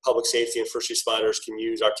public safety and first responders can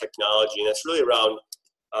use our technology, and that's really around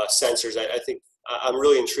sensors. I think I'm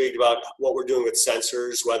really intrigued about what we're doing with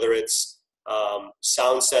sensors, whether it's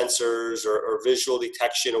sound sensors or visual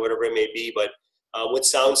detection or whatever it may be. But with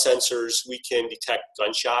sound sensors, we can detect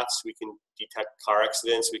gunshots, we can detect car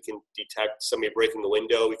accidents, we can detect somebody breaking the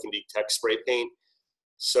window, we can detect spray paint.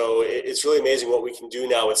 So it's really amazing what we can do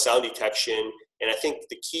now with sound detection. And I think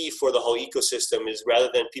the key for the whole ecosystem is rather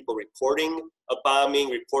than people reporting a bombing,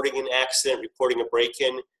 reporting an accident, reporting a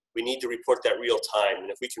break-in, we need to report that real time. And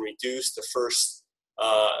if we can reduce the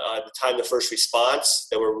time to first response,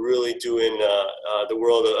 then we're really doing the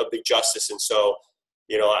world a big justice. And so,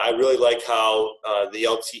 I really like how the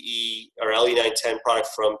LTE or LE910 product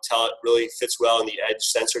from Telit really fits well in the edge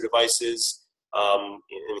sensor devices, and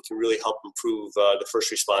it can really help improve the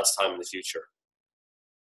first response time in the future.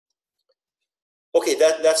 Okay,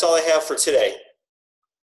 that's all I have for today.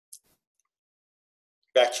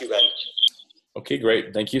 Back to you, Ben. Okay,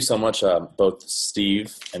 great. Thank you so much, both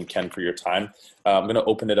Steve and Ken, for your time. I'm going to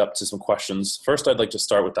open it up to some questions. First, I'd like to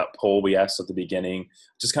start with that poll we asked at the beginning.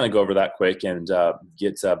 Just kind of go over that quick and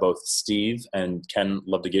get both Steve and Ken,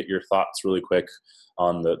 love to get your thoughts really quick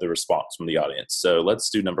on the response from the audience. So let's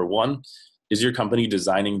do number one. Is your company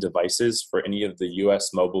designing devices for any of the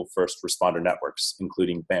U.S. mobile first responder networks,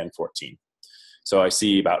 including Band 14? So I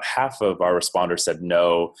see about half of our responders said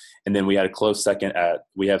no, and then we had a close second at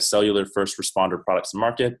we have cellular first responder products in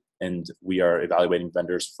market, and we are evaluating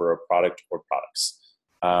vendors for a product or products.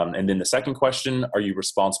 And then the second question, are you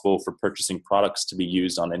responsible for purchasing products to be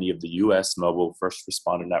used on any of the US mobile first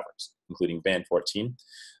responder networks, including Band 14?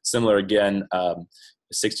 Similar again,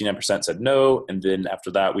 69% said no. And then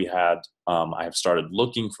after that, we had, I have started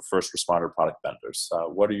looking for first responder product vendors.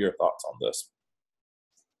 What are your thoughts on this?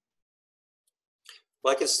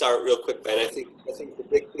 Well, I can start real quick, Ben. I think the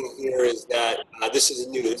big thing here is that this is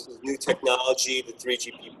new technology, the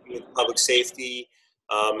 3GPP with public safety.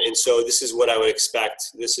 And so this is what I would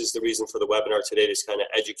expect. This is the reason for the webinar today, to kind of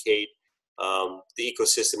educate the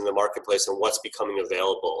ecosystem in the marketplace and what's becoming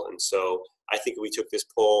available. And so I think if we took this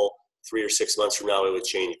poll 3 or 6 months from now, it would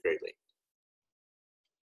change greatly.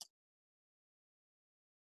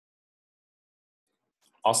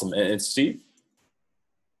 Awesome. And Steve?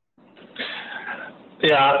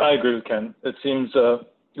 Yeah, I agree with Ken. It seems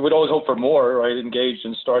you would always hope for more, right? Engaged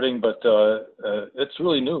in starting, but it's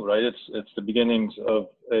really new, right? It's the beginnings of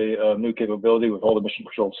a new capability with all the mission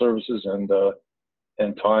control services,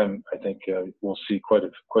 and time. I think we'll see quite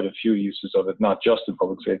a few uses of it, not just in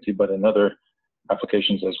public safety, but in other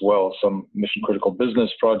applications as well. Some mission critical business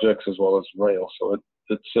projects as well as rail. So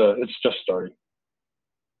it's just starting.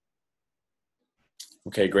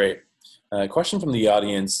 Okay, great. Question from the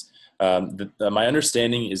audience. My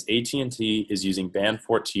understanding is AT&T is using Band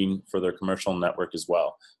 14 for their commercial network as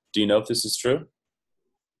well. Do you know if this is true?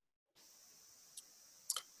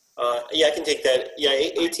 Yeah, I can take that. Yeah,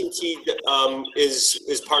 AT&T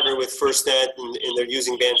is partnered with FirstNet, and they're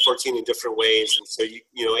using Band 14 in different ways. And so,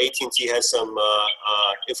 you know, AT&T has some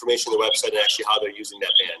information on the website and actually how they're using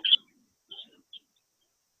that band.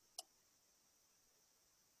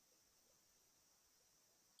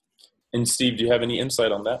 And Steve, do you have any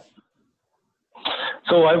insight on that?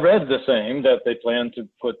 So I read the same, that they plan to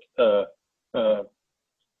put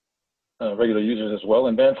regular users as well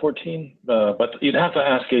in Band 14, but you'd have to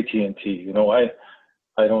ask AT&T. You know, I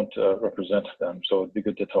don't represent them, so it'd be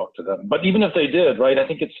good to talk to them. But even if they did, right, I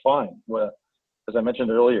think it's fine. Well, as I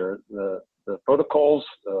mentioned earlier, the protocols,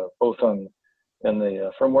 both on and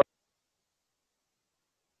the firmware,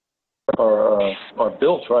 are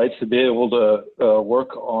built, right, to be able to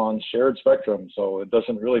work on shared spectrum. So it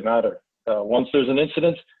doesn't really matter. Once there's an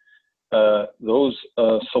incident, those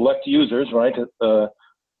select users, right,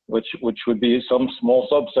 which would be some small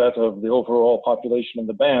subset of the overall population of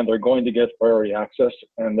the band, are going to get priority access,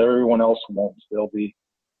 and everyone else won't.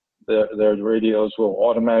 Their radios will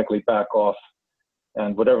automatically back off,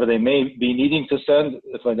 and whatever they may be needing to send,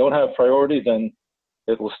 if they don't have priority, then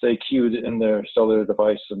it will stay queued in their cellular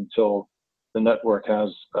device until the network has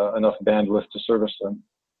enough bandwidth to service them.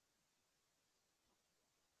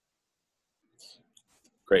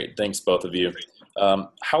 Great, thanks both of you.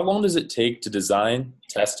 How long does it take to design,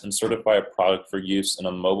 test, and certify a product for use in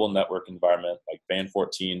a mobile network environment like Band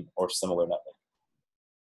 14 or similar network?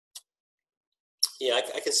 Yeah,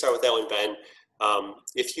 I can start with that one, Ben.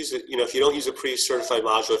 If you don't use a pre-certified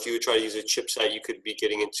module, if you would try to use a chipset, you could be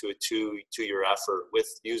getting into a two-year effort. With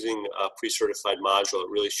using a pre-certified module, it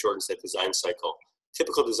really shortens that design cycle.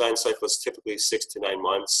 Typical design cycle is typically 6 to 9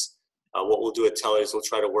 months. What we'll do at Telit is we'll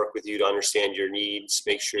try to work with you to understand your needs,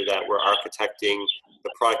 make sure that we're architecting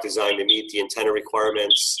the product design to meet the antenna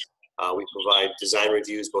requirements. We provide design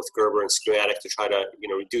reviews, both Gerber and schematic, to try to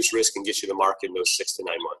reduce risk and get you to market in those 6 to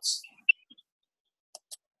 9 months.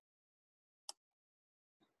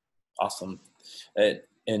 Awesome.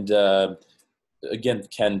 And again,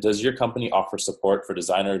 Ken, does your company offer support for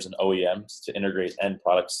designers and OEMs to integrate end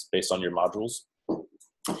products based on your modules?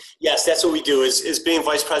 Yes, that's what we do. Is being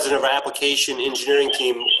vice president of our application engineering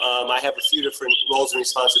team, I have a few different roles and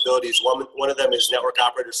responsibilities. One of them is network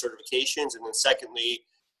operator certifications, and then secondly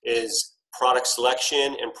is product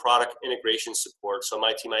selection and product integration support. So on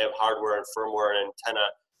my team, I have hardware and firmware and antenna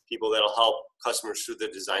people that'll help customers through the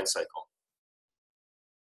design cycle.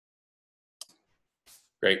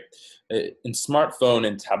 Great. And smartphone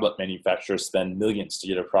and tablet manufacturers spend millions to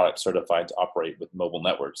get a product certified to operate with mobile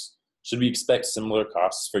networks. Should we expect similar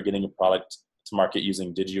costs for getting a product to market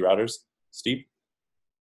using Digi routers? Steve?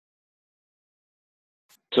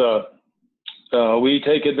 We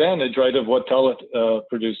take advantage, right, of what Telit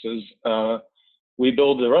produces. We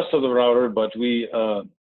build the rest of the router, but we've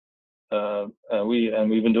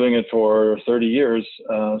been doing it for 30 years.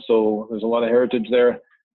 So there's a lot of heritage there.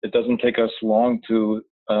 It doesn't take us long to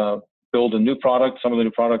build a new product. Some of the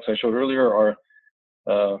new products I showed earlier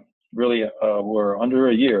are really were under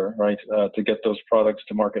a year, right, to get those products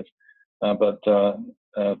to market. But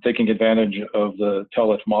taking advantage of the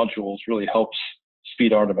Telit modules really helps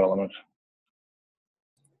speed our development.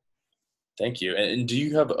 Thank you. And do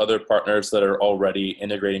you have other partners that are already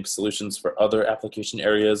integrating solutions for other application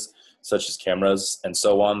areas, such as cameras and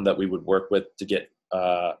so on, that we would work with to get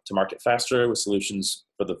to market faster with solutions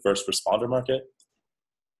for the first responder market?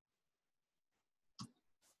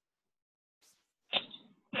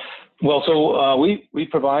 Well, so we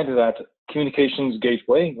provide that communications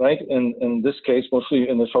gateway, right? In this case, mostly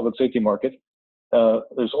in the public safety market,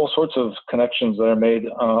 there's all sorts of connections that are made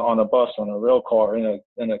on a bus, on a rail car,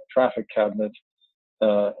 in a traffic cabinet,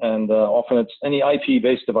 and often it's any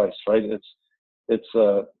IP-based device, right?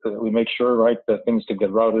 We make sure, right, that things can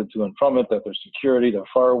get routed to and from it, that there's security, the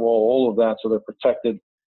firewall, all of that, so they're protected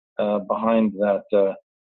behind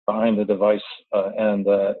the device, and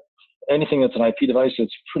anything that's an IP device,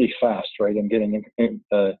 it's pretty fast, right? And getting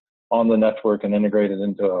on the network and integrated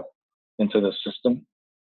into the system.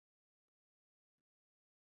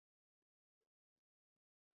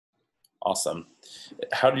 Awesome.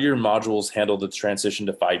 How do your modules handle the transition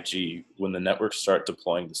to 5G when the networks start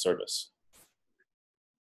deploying the service?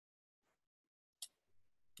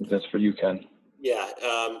 That's for you, Ken. Yeah,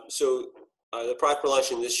 so the product we're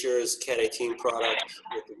launching this year is Cat 18 product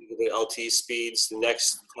with the LTE speeds. The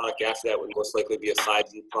next product after that would most likely be a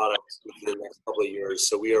 5G product within the next couple of years.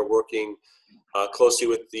 So we are working closely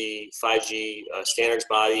with the 5G standards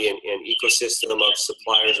body and ecosystem of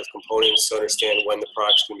suppliers of components to understand when the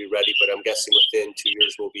product's going to be ready. But I'm guessing within 2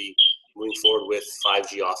 years we'll be moving forward with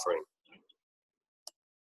 5G offering.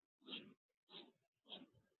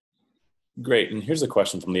 Great. And here's a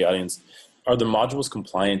question from the audience. Are the modules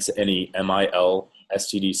compliant to any MIL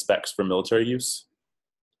STD specs for military use?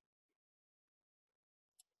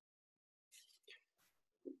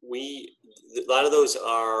 A lot of those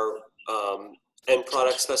are end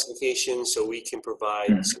product specifications, so we can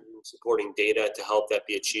provide some supporting data to help that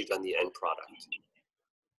be achieved on the end product.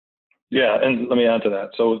 Yeah, and let me add to that.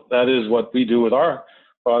 So that is what we do with our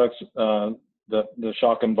products. The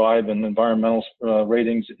shock and vibe and environmental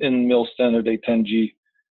ratings in MIL standard 810G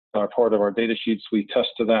are part of our data sheets. We test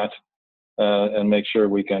to that and make sure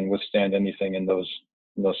we can withstand anything in those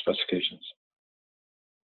specifications.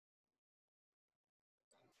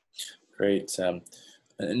 Great.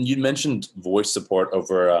 And you mentioned voice support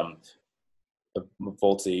over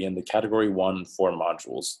VoLTE in the Category 1 4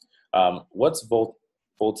 modules. What's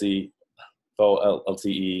VoLTE,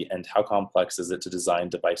 VoLTE, and how complex is it to design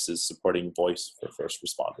devices supporting voice for first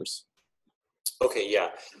responders? Okay, yeah.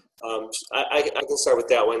 I can start with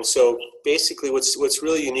that one. So basically what's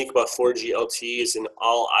really unique about 4G LTE is an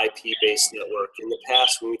all IP-based network. In the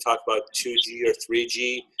past, when we talk about 2G or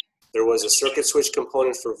 3G, there was a circuit switch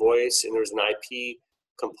component for voice and there was an IP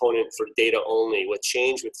component for data only. What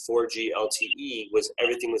changed with 4G LTE was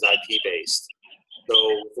everything was IP-based. So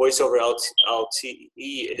voice over LTE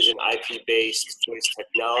is an IP-based voice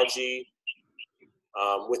technology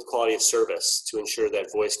with quality of service to ensure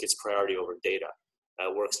that voice gets priority over data.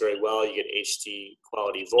 It works very well. You get HD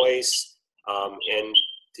quality voice. And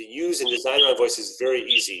to use and design around voice is very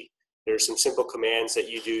easy. There's some simple commands that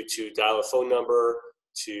you do to dial a phone number,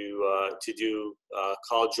 to do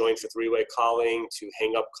call join for three-way calling, to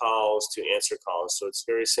hang up calls, to answer calls. So it's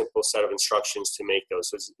a very simple set of instructions to make those.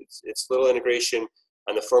 So it's little integration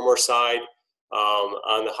on the firmware side.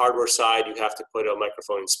 On the hardware side, you have to put a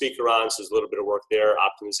microphone and speaker on, so there's a little bit of work there,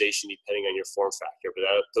 optimization depending on your form factor, but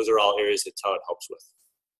those are all areas that Telit helps with.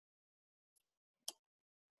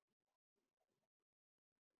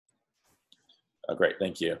 Great,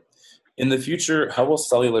 thank you. In the future, how will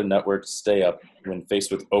cellular networks stay up when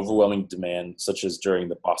faced with overwhelming demand, such as during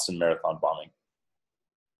the Boston Marathon bombing?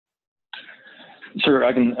 Sure,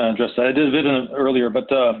 I can address that. I did a bit earlier, but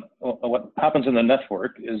what happens in the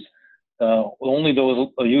network is only those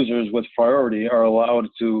users with priority are allowed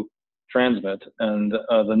to transmit, and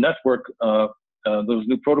the network, those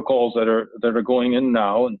new protocols that are going in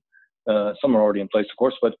now, and some are already in place, of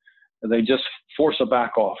course, but they just force a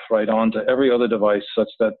back off right onto every other device, such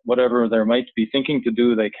that whatever they might be thinking to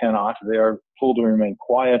do, they cannot. They are told to remain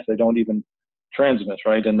quiet. They don't even transmit,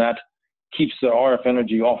 right? And that keeps the RF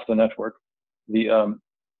energy off the network.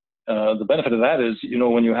 The benefit of that is, you know,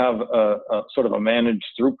 when you have a sort of a managed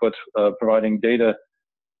throughput providing data,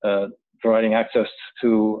 providing access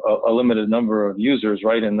to a limited number of users,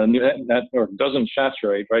 right? And the network doesn't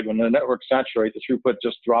saturate, right? When the network saturates, the throughput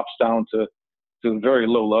just drops down to a very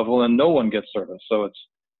low level and no one gets service. So it's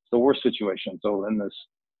the worst situation. So in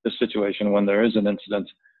this situation, when there is an incident,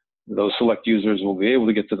 those select users will be able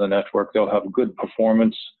to get to the network. They'll have good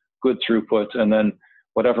performance, good throughput, and then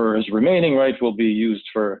whatever is remaining, right, will be used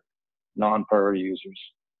for non-priority users.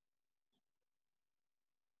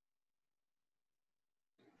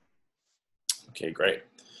 Okay, great.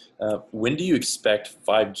 When do you expect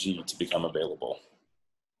 5G to become available?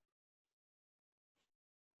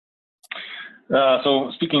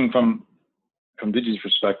 So speaking from Digi's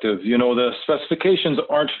perspective, you know, the specifications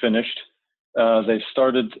aren't finished. They've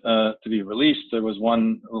started to be released. There was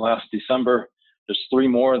one last December. There's 3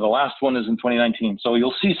 more. The last one is in 2019. So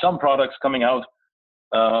you'll see some products coming out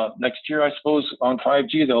next year, I suppose, on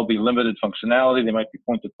 5G. There'll be limited functionality. They might be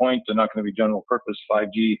point-to-point. They're not going to be general purpose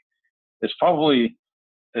 5G. It's probably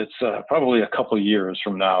a couple of years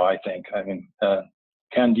from now, I think. I mean,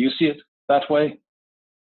 Ken, do you see it that way?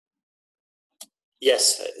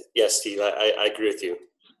 Yes, Steve, I agree with you.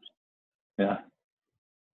 Yeah.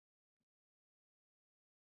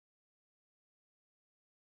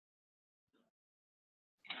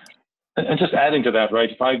 And just adding to that,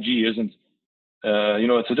 right, 5G isn't, you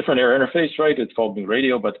know, it's a different air interface, right? It's called new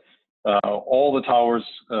radio, but all the towers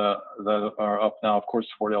that are up now, of course,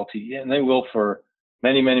 support LTE, and they will for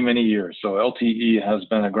many, many, many years. So LTE has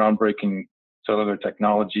been a groundbreaking cellular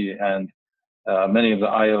technology, and many of the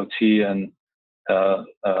IoT and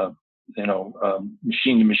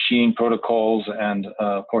machine-to-machine protocols, and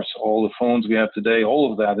of course, all the phones we have today,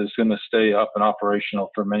 all of that is going to stay up and operational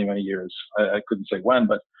for many, many years. I couldn't say when,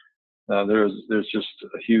 but there's just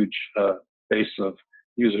a huge base of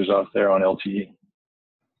users out there on LTE.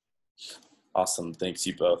 Awesome, thanks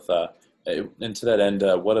you both. And to that end,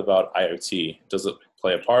 what about IoT? Does it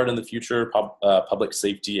play a part in the future public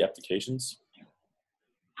safety applications?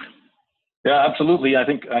 Yeah, absolutely. I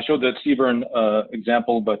think I showed that Seaburn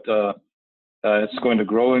example, but it's going to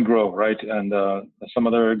grow and grow, right? And some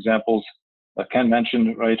other examples Ken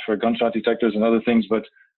mentioned, right, for gunshot detectors and other things, but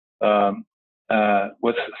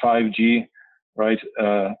with 5G, right,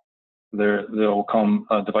 there will come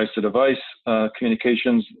device-to-device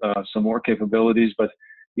communications, some more capabilities, but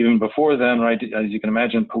even before then, right, as you can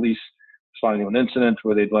imagine, police responding to an incident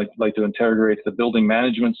where they'd like to integrate the building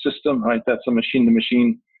management system, right? That's a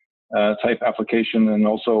machine-to-machine type application, and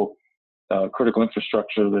also critical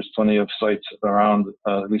infrastructure. There's plenty of sites around,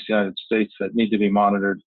 at least the United States, that need to be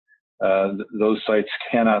monitored. Those sites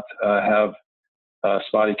cannot have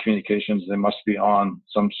spotty communications. They must be on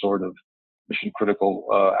some sort of mission critical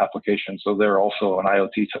application. So they're also an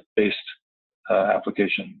IoT based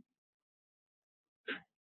application.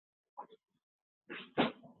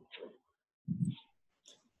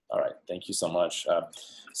 All right, thank you so much.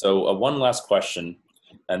 So one last question,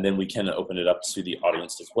 and then we can open it up to the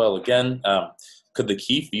audience as well. Again, could the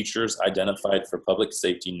key features identified for public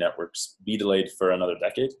safety networks be delayed for another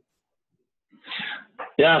decade?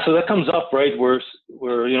 Yeah, so that comes up, right, where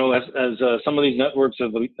you know, as some of these networks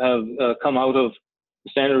have come out of the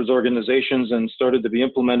standards organizations and started to be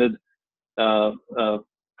implemented,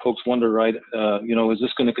 folks wonder, right, you know, is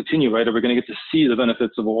this going to continue, right? Are we going to get to see the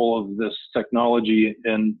benefits of all of this technology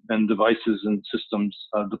and devices and systems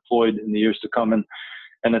deployed in the years to come?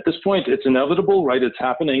 And at this point, it's inevitable, right? It's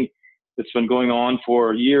happening. It's been going on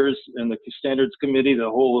for years in the standards committee. The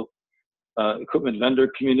whole equipment vendor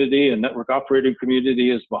community and network operating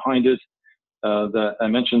community is behind it. That I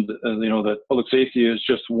mentioned, you know, that public safety is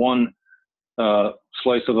just one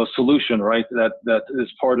slice of a solution, right? That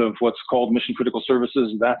is part of what's called mission critical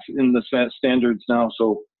services. That's in the standards now.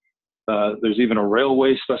 So there's even a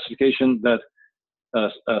railway specification that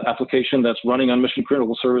application that's running on mission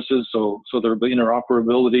critical services. So there'll be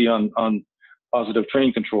interoperability on positive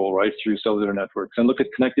train control, right, through cellular networks. And look at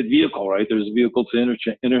connected vehicle, right? There's vehicle to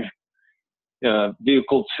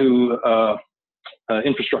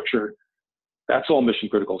infrastructure. That's all mission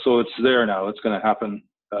critical. So it's there now. It's going to happen.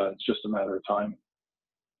 It's just a matter of time.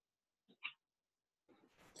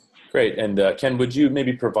 Great. And Ken, would you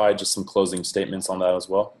maybe provide just some closing statements on that as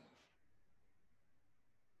well?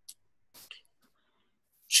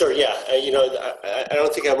 Sure. Yeah. You know, I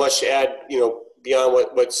don't think I have much to add, you know, beyond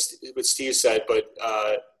what Steve said, but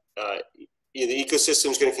you know, the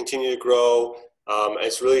ecosystem is going to continue to grow.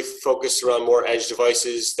 It's really focused around more edge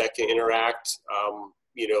devices that can interact.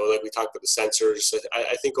 You know, like we talked about the sensors.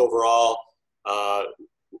 I think overall,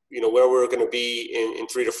 you know, where we're going to be in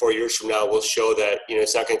 3 to 4 years from now will show that, you know,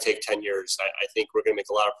 it's not going to take 10 years. I think we're going to make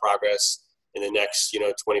a lot of progress in the next, you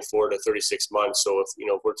know, 24 to 36 months. So if, you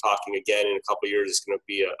know, if we're talking again in a couple of years, it's going to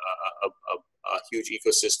be a huge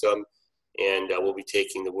ecosystem, and we'll be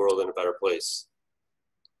taking the world in a better place.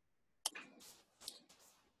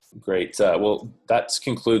 Great. Well, that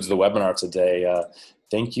concludes the webinar today.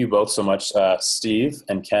 Thank you both so much, Steve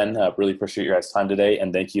and Ken. Really appreciate your guys' time today.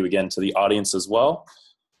 And thank you again to the audience as well.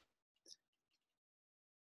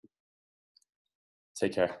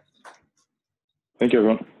 Take care. Thank you,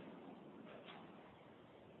 everyone.